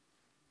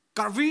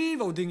karvi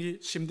vo ding hi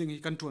sim ding hi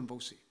kan tuan vo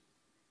si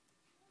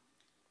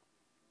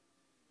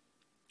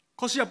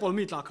khosia pol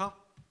mi tla kha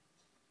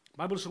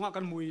bible sunga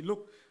kan mui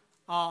luk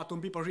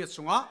tumpi pariat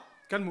sunga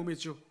kan mu mi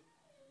chu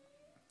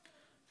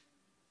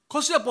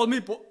khosia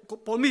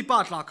pol mi pa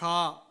tla kha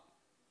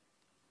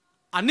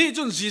ani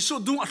chun jisu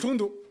dung athung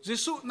du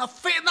jisu na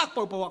fe nak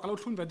po ka lo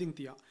thun wedding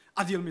tia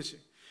adil mi se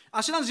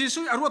asinan jisu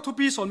arwa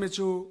thupi son me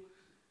chu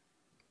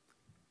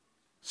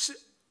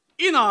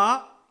ina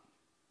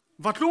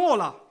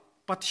vatlungola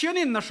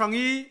pathianin na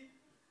sangi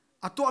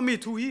ato ami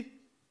thu hi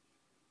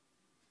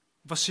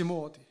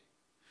vasimoti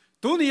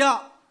tunia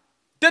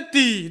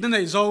teti na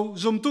nei zo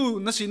zum tu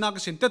na sina ka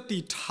sin teti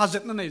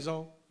thazet na nei zo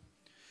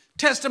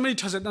testimony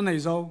thazet na nei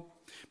zo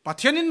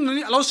pathianin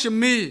ni alo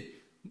simmi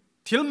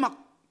thilmak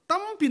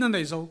tam pina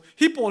nei zo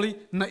hi poli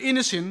na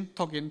innocent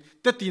thokin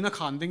teti na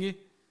khan dingi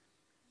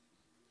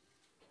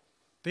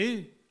te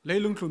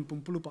leilung thlun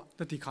pumpulupa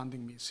teti khan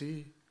ding mi si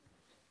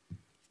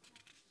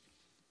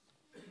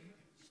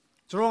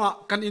chronga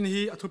kan in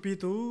hi athupi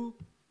tu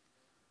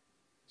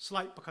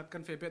slide pakhat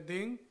kan fe bet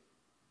ding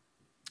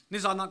ni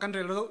zana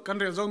kan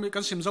rel zo mi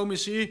kan sim zo mi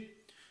si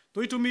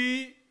toi tu mi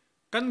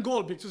kan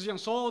goal big chu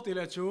jiang so ti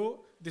le chu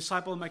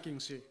disciple making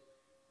si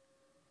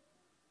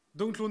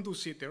dung thlun tu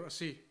si ter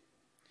si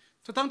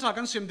Tatang tha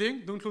kan sim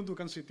ding dung thlun tu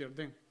kan si ter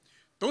ding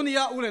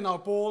tonia ulen au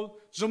pol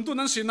zum tu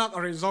nan sinak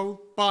are zo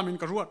pa min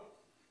ka ruat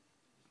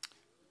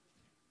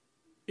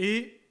e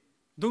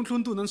dung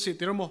thlun tu nan si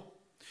ter mo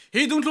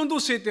hi dung tlun tu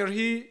se ter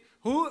hi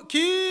hu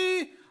ki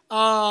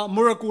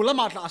miracle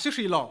lama tla si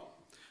hri lo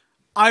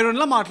iron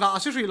lama tla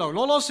si hri lo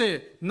lo se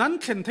nan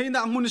thlen theina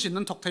angmun sin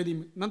nan thok thei di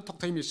nan thok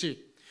thei mi si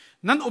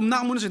nan umna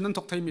angmun sin nan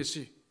thok thei mi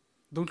si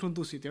dung tlun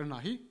tu si ter na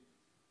hi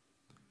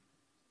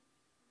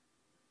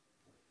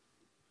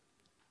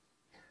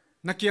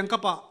na kiang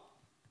kapa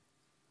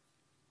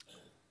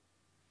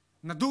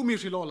na du mi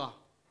hri lo la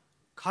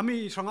khami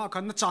sanga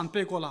kan na chan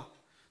pe ko la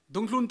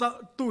dung tlun ta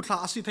tu thla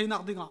asi theina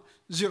dinga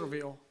zir ve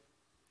o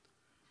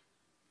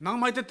nang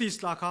mai te tis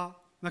la kha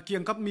na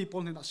kiang kap mi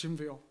pol na sim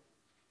ve o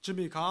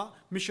chumi kha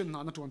mission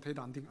na tuan thei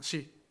dan ding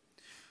asi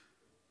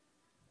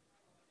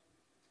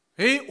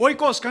hey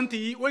oikos kan ti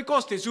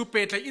oikos te zu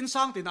pe tlai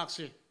insang ti nak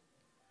se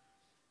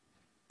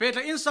pe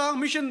tlai insang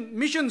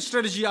mission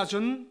strategy a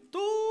chun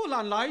tu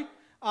lan lai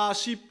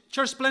si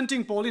church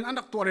planting polin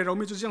anak tu re ro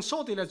mi chu siang so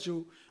ti la chu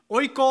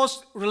oikos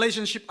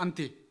relationship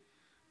anti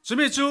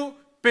chumi chu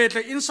pe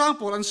tlai insang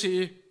pol an si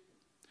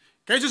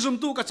kai chu zum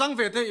tu ka chang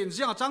ve te in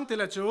siang chang ti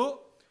la chu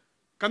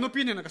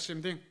kanupi ne na ka sim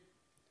ding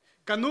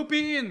kanupi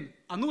in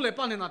anu le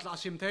pa ne na tla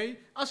sim thei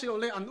asio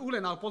le an u le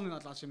na pol ne na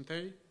tla sim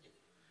thei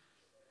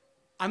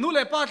anu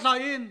le pa tla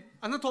in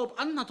an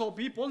na thop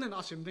bi pol ne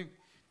na sim ding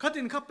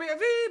khatin kha pe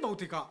vi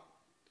bautika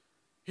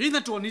hi na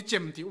to ni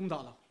chem ti da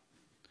la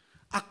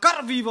akar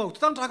vi vo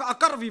tan tra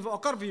akar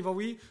vi vo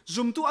wi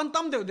zum tu an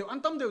tam deu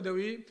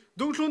wi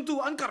dung thlun tu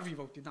an kar vi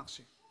vo ti nak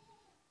se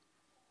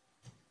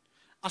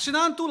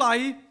asinan tu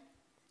lai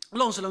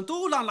long selang tu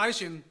lan lai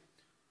sin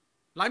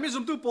lai mi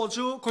zum tu pol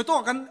chu khoi to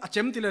kan a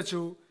chem ti le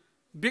chu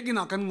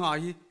begina kan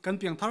ngai kan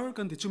piang thar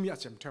kan ti chumi a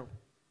chem theu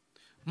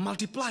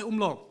multiply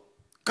lo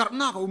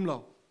karna ka lo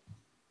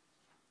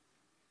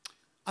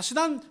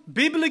asidan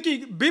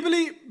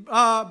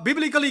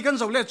biblically kan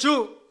zo le chu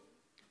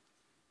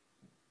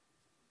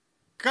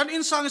kan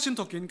insang sin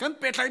thokin kan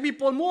petlai mi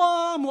pol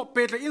mo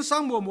petlai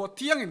insang mo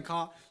tiang in kha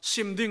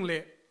sim ding le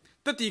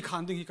ta ti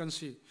khan ding hi kan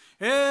si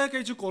e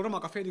kai chu kolra ma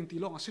ka fe ding ti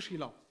long a si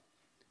lo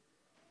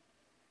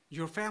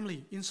your family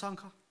insang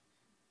kha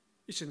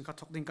isin ka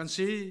thok ding kan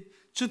si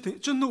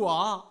chun nuwa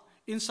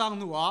insang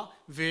nuwa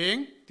veng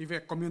ti ve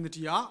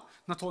community a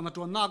na thona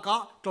to na ka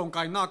tong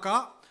kai na ka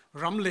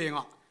ram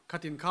lenga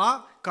khatin kha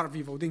kar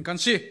vi voting kan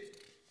si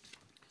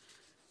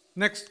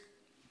next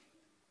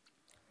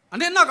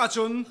ane na ka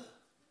chun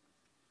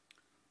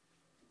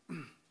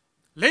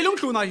leilung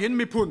thluna hin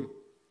mi phun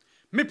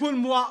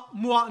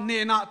muwa ne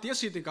na ti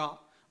asitika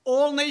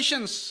all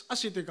nations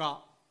asitika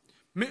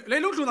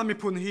leilung thluna mi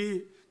phun hi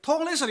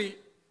thong le sari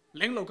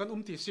lenglo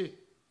kan ti si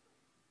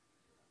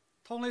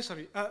thong le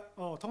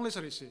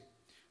sari si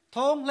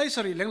thong le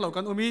sari lenglo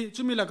kan umi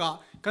chumi laga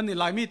kan ni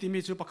lai mi ti mi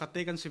chu pakhat te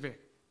kan si ve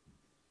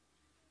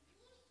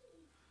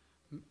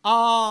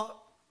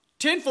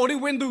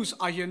 1040 windows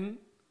a hin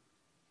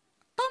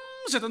tam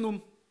zetanum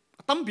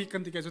tam bi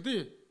kan ti ke jati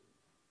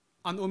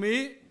an umi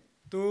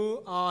tu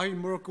ai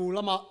morocco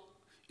lama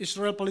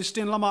Israel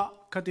Palestine lama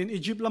khatin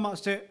Egypt lama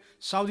se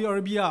Saudi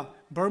Arabia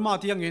Burma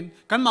tiangin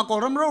kan ma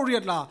koram ro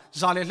riat la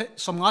zale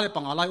somnga le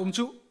pangalai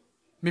chu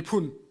mi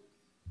phun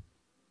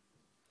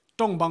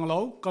tong banglo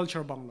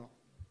culture banglo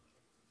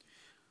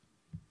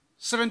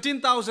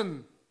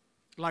 17,000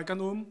 like kan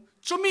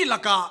chumi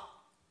laka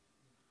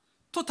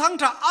to thang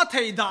tha a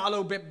thei da lo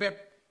bep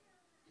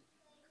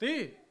ti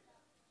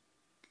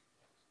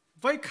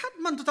vai khat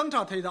man to thang tha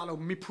thei da lo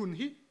mi phun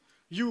hi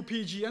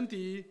UPG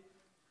anti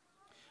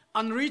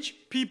unreached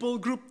people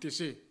group ti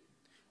si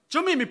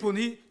chumi mi phun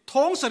hi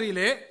thong sari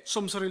le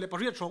som sari le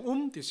pariat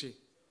thong ti si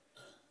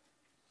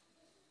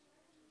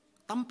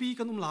tampi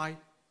kan lai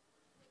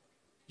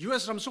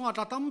US ramsung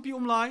atla tampi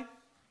lai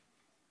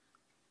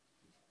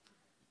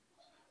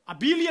a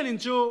billion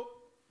into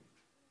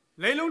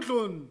leilung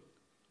thlun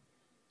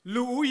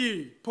luyi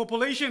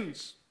populations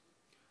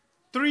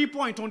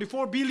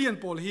 3.24 billion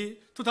pol hi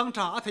tu thang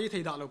tha a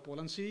thei da lo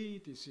polan si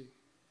ti si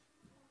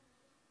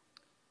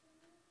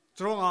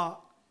tronga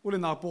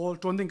ulena pol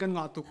tonding kan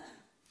nga tu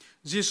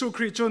Jesus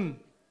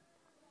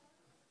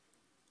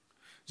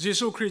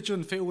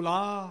Christian feula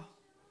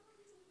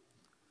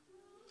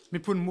mi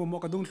phun mo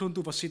ka dung thlun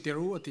tu va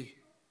siteru ati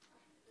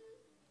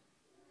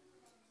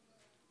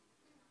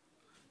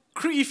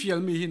khri fial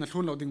mi hi na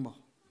thlun lo ding mo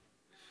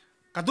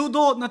ka du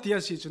do na tia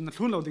si chun na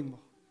thlun lo ding mo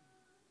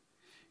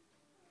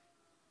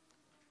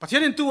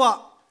pathian in tuwa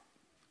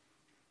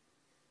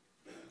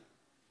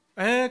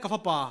ka fa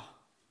pa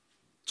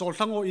chol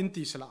thango in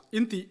ti sala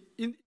in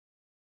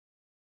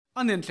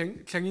anen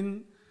thlengin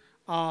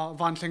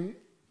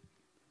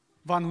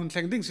van hun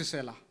thleng ding si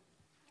sela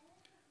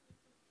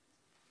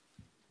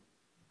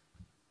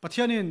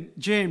pathianin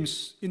James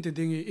in ti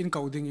dingi in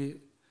kau dingi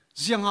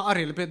zianga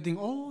arel bet ding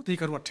o ti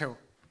ka ruat theu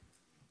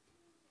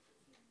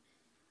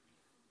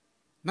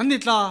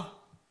nanitla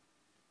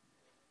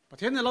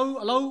pathian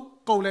alo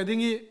ko le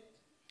dingi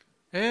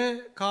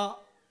ka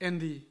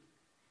endi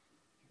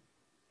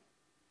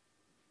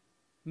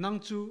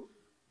nangchu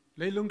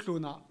leilung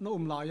thluna na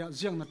umla ya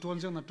ziang na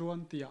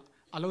tuan tia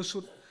alo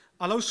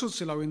sut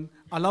silawin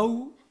alo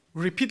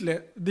repeat le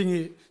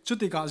dingi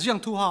chutika ziang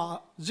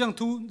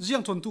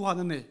thon tu ha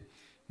na ne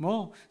mò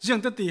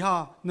riêng tết tì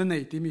ha nên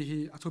này tì mi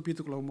hi à thu pi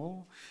tuk lâu mò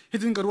hi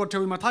tin cái ruột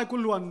theo mà thay cú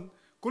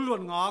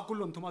luồn ngã cú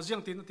luồn thoma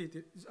riêng tin tì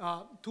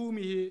thu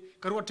mi hi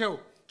cái ruột theo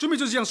chú mi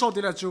chú riêng so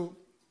tì là chú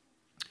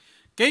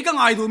cái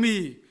ngai du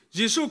mi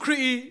Jesus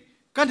Christ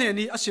cái này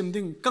ni asim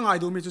ding cái ngai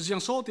du mi chú riêng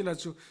so tì là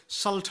chú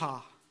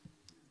saltha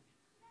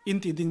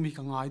in tì ding mi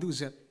cái ngai du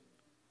zet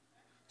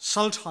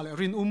saltha le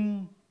rin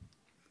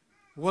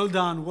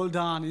well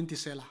done in tì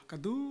sela cái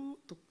du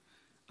tuk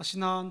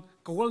asinan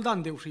cái well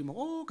done đều free mà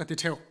ô cái tì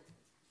theo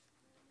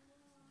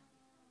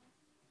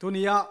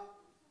Tonia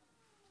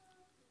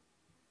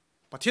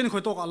Patien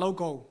khoi tok a lo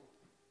go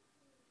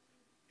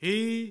he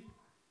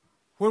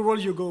where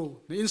will you go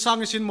the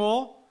insang sin mo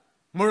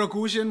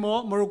Morocco sin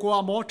mo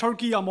Morocco mo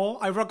Turkey mo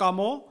Iraq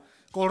mo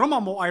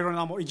Kolrama mo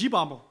Iran mo Egypt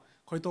mo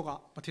khoi tok a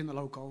patien a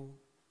lo go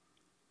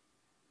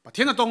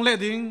patien a tong le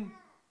ding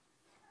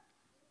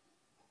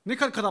ni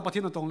khat khata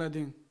patien a tong le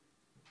ding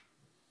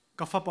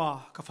ka fa pa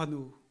ka fa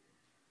nu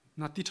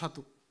na ti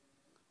thatu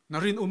na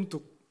rin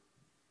tuk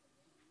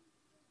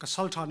ka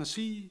saltha na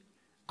si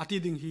ati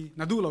ding hi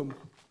na du lo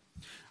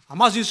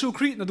ama Jesus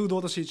Christ na du do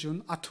ta si chun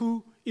athu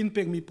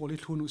impact mi poli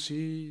thunu si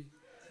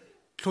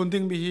thon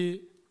ding mi hi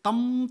tam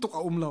tuk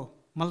a lo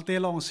malte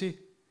long si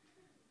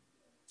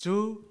chu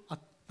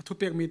athu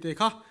pek mi te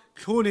kha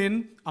thunin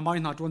amai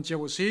na ton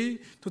chew si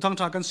thu thang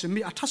tha kan sim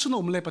mi athasun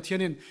le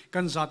pathianin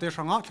kan zate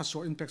ranga thaso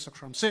impact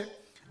sakram se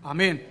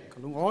amen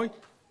kalung oi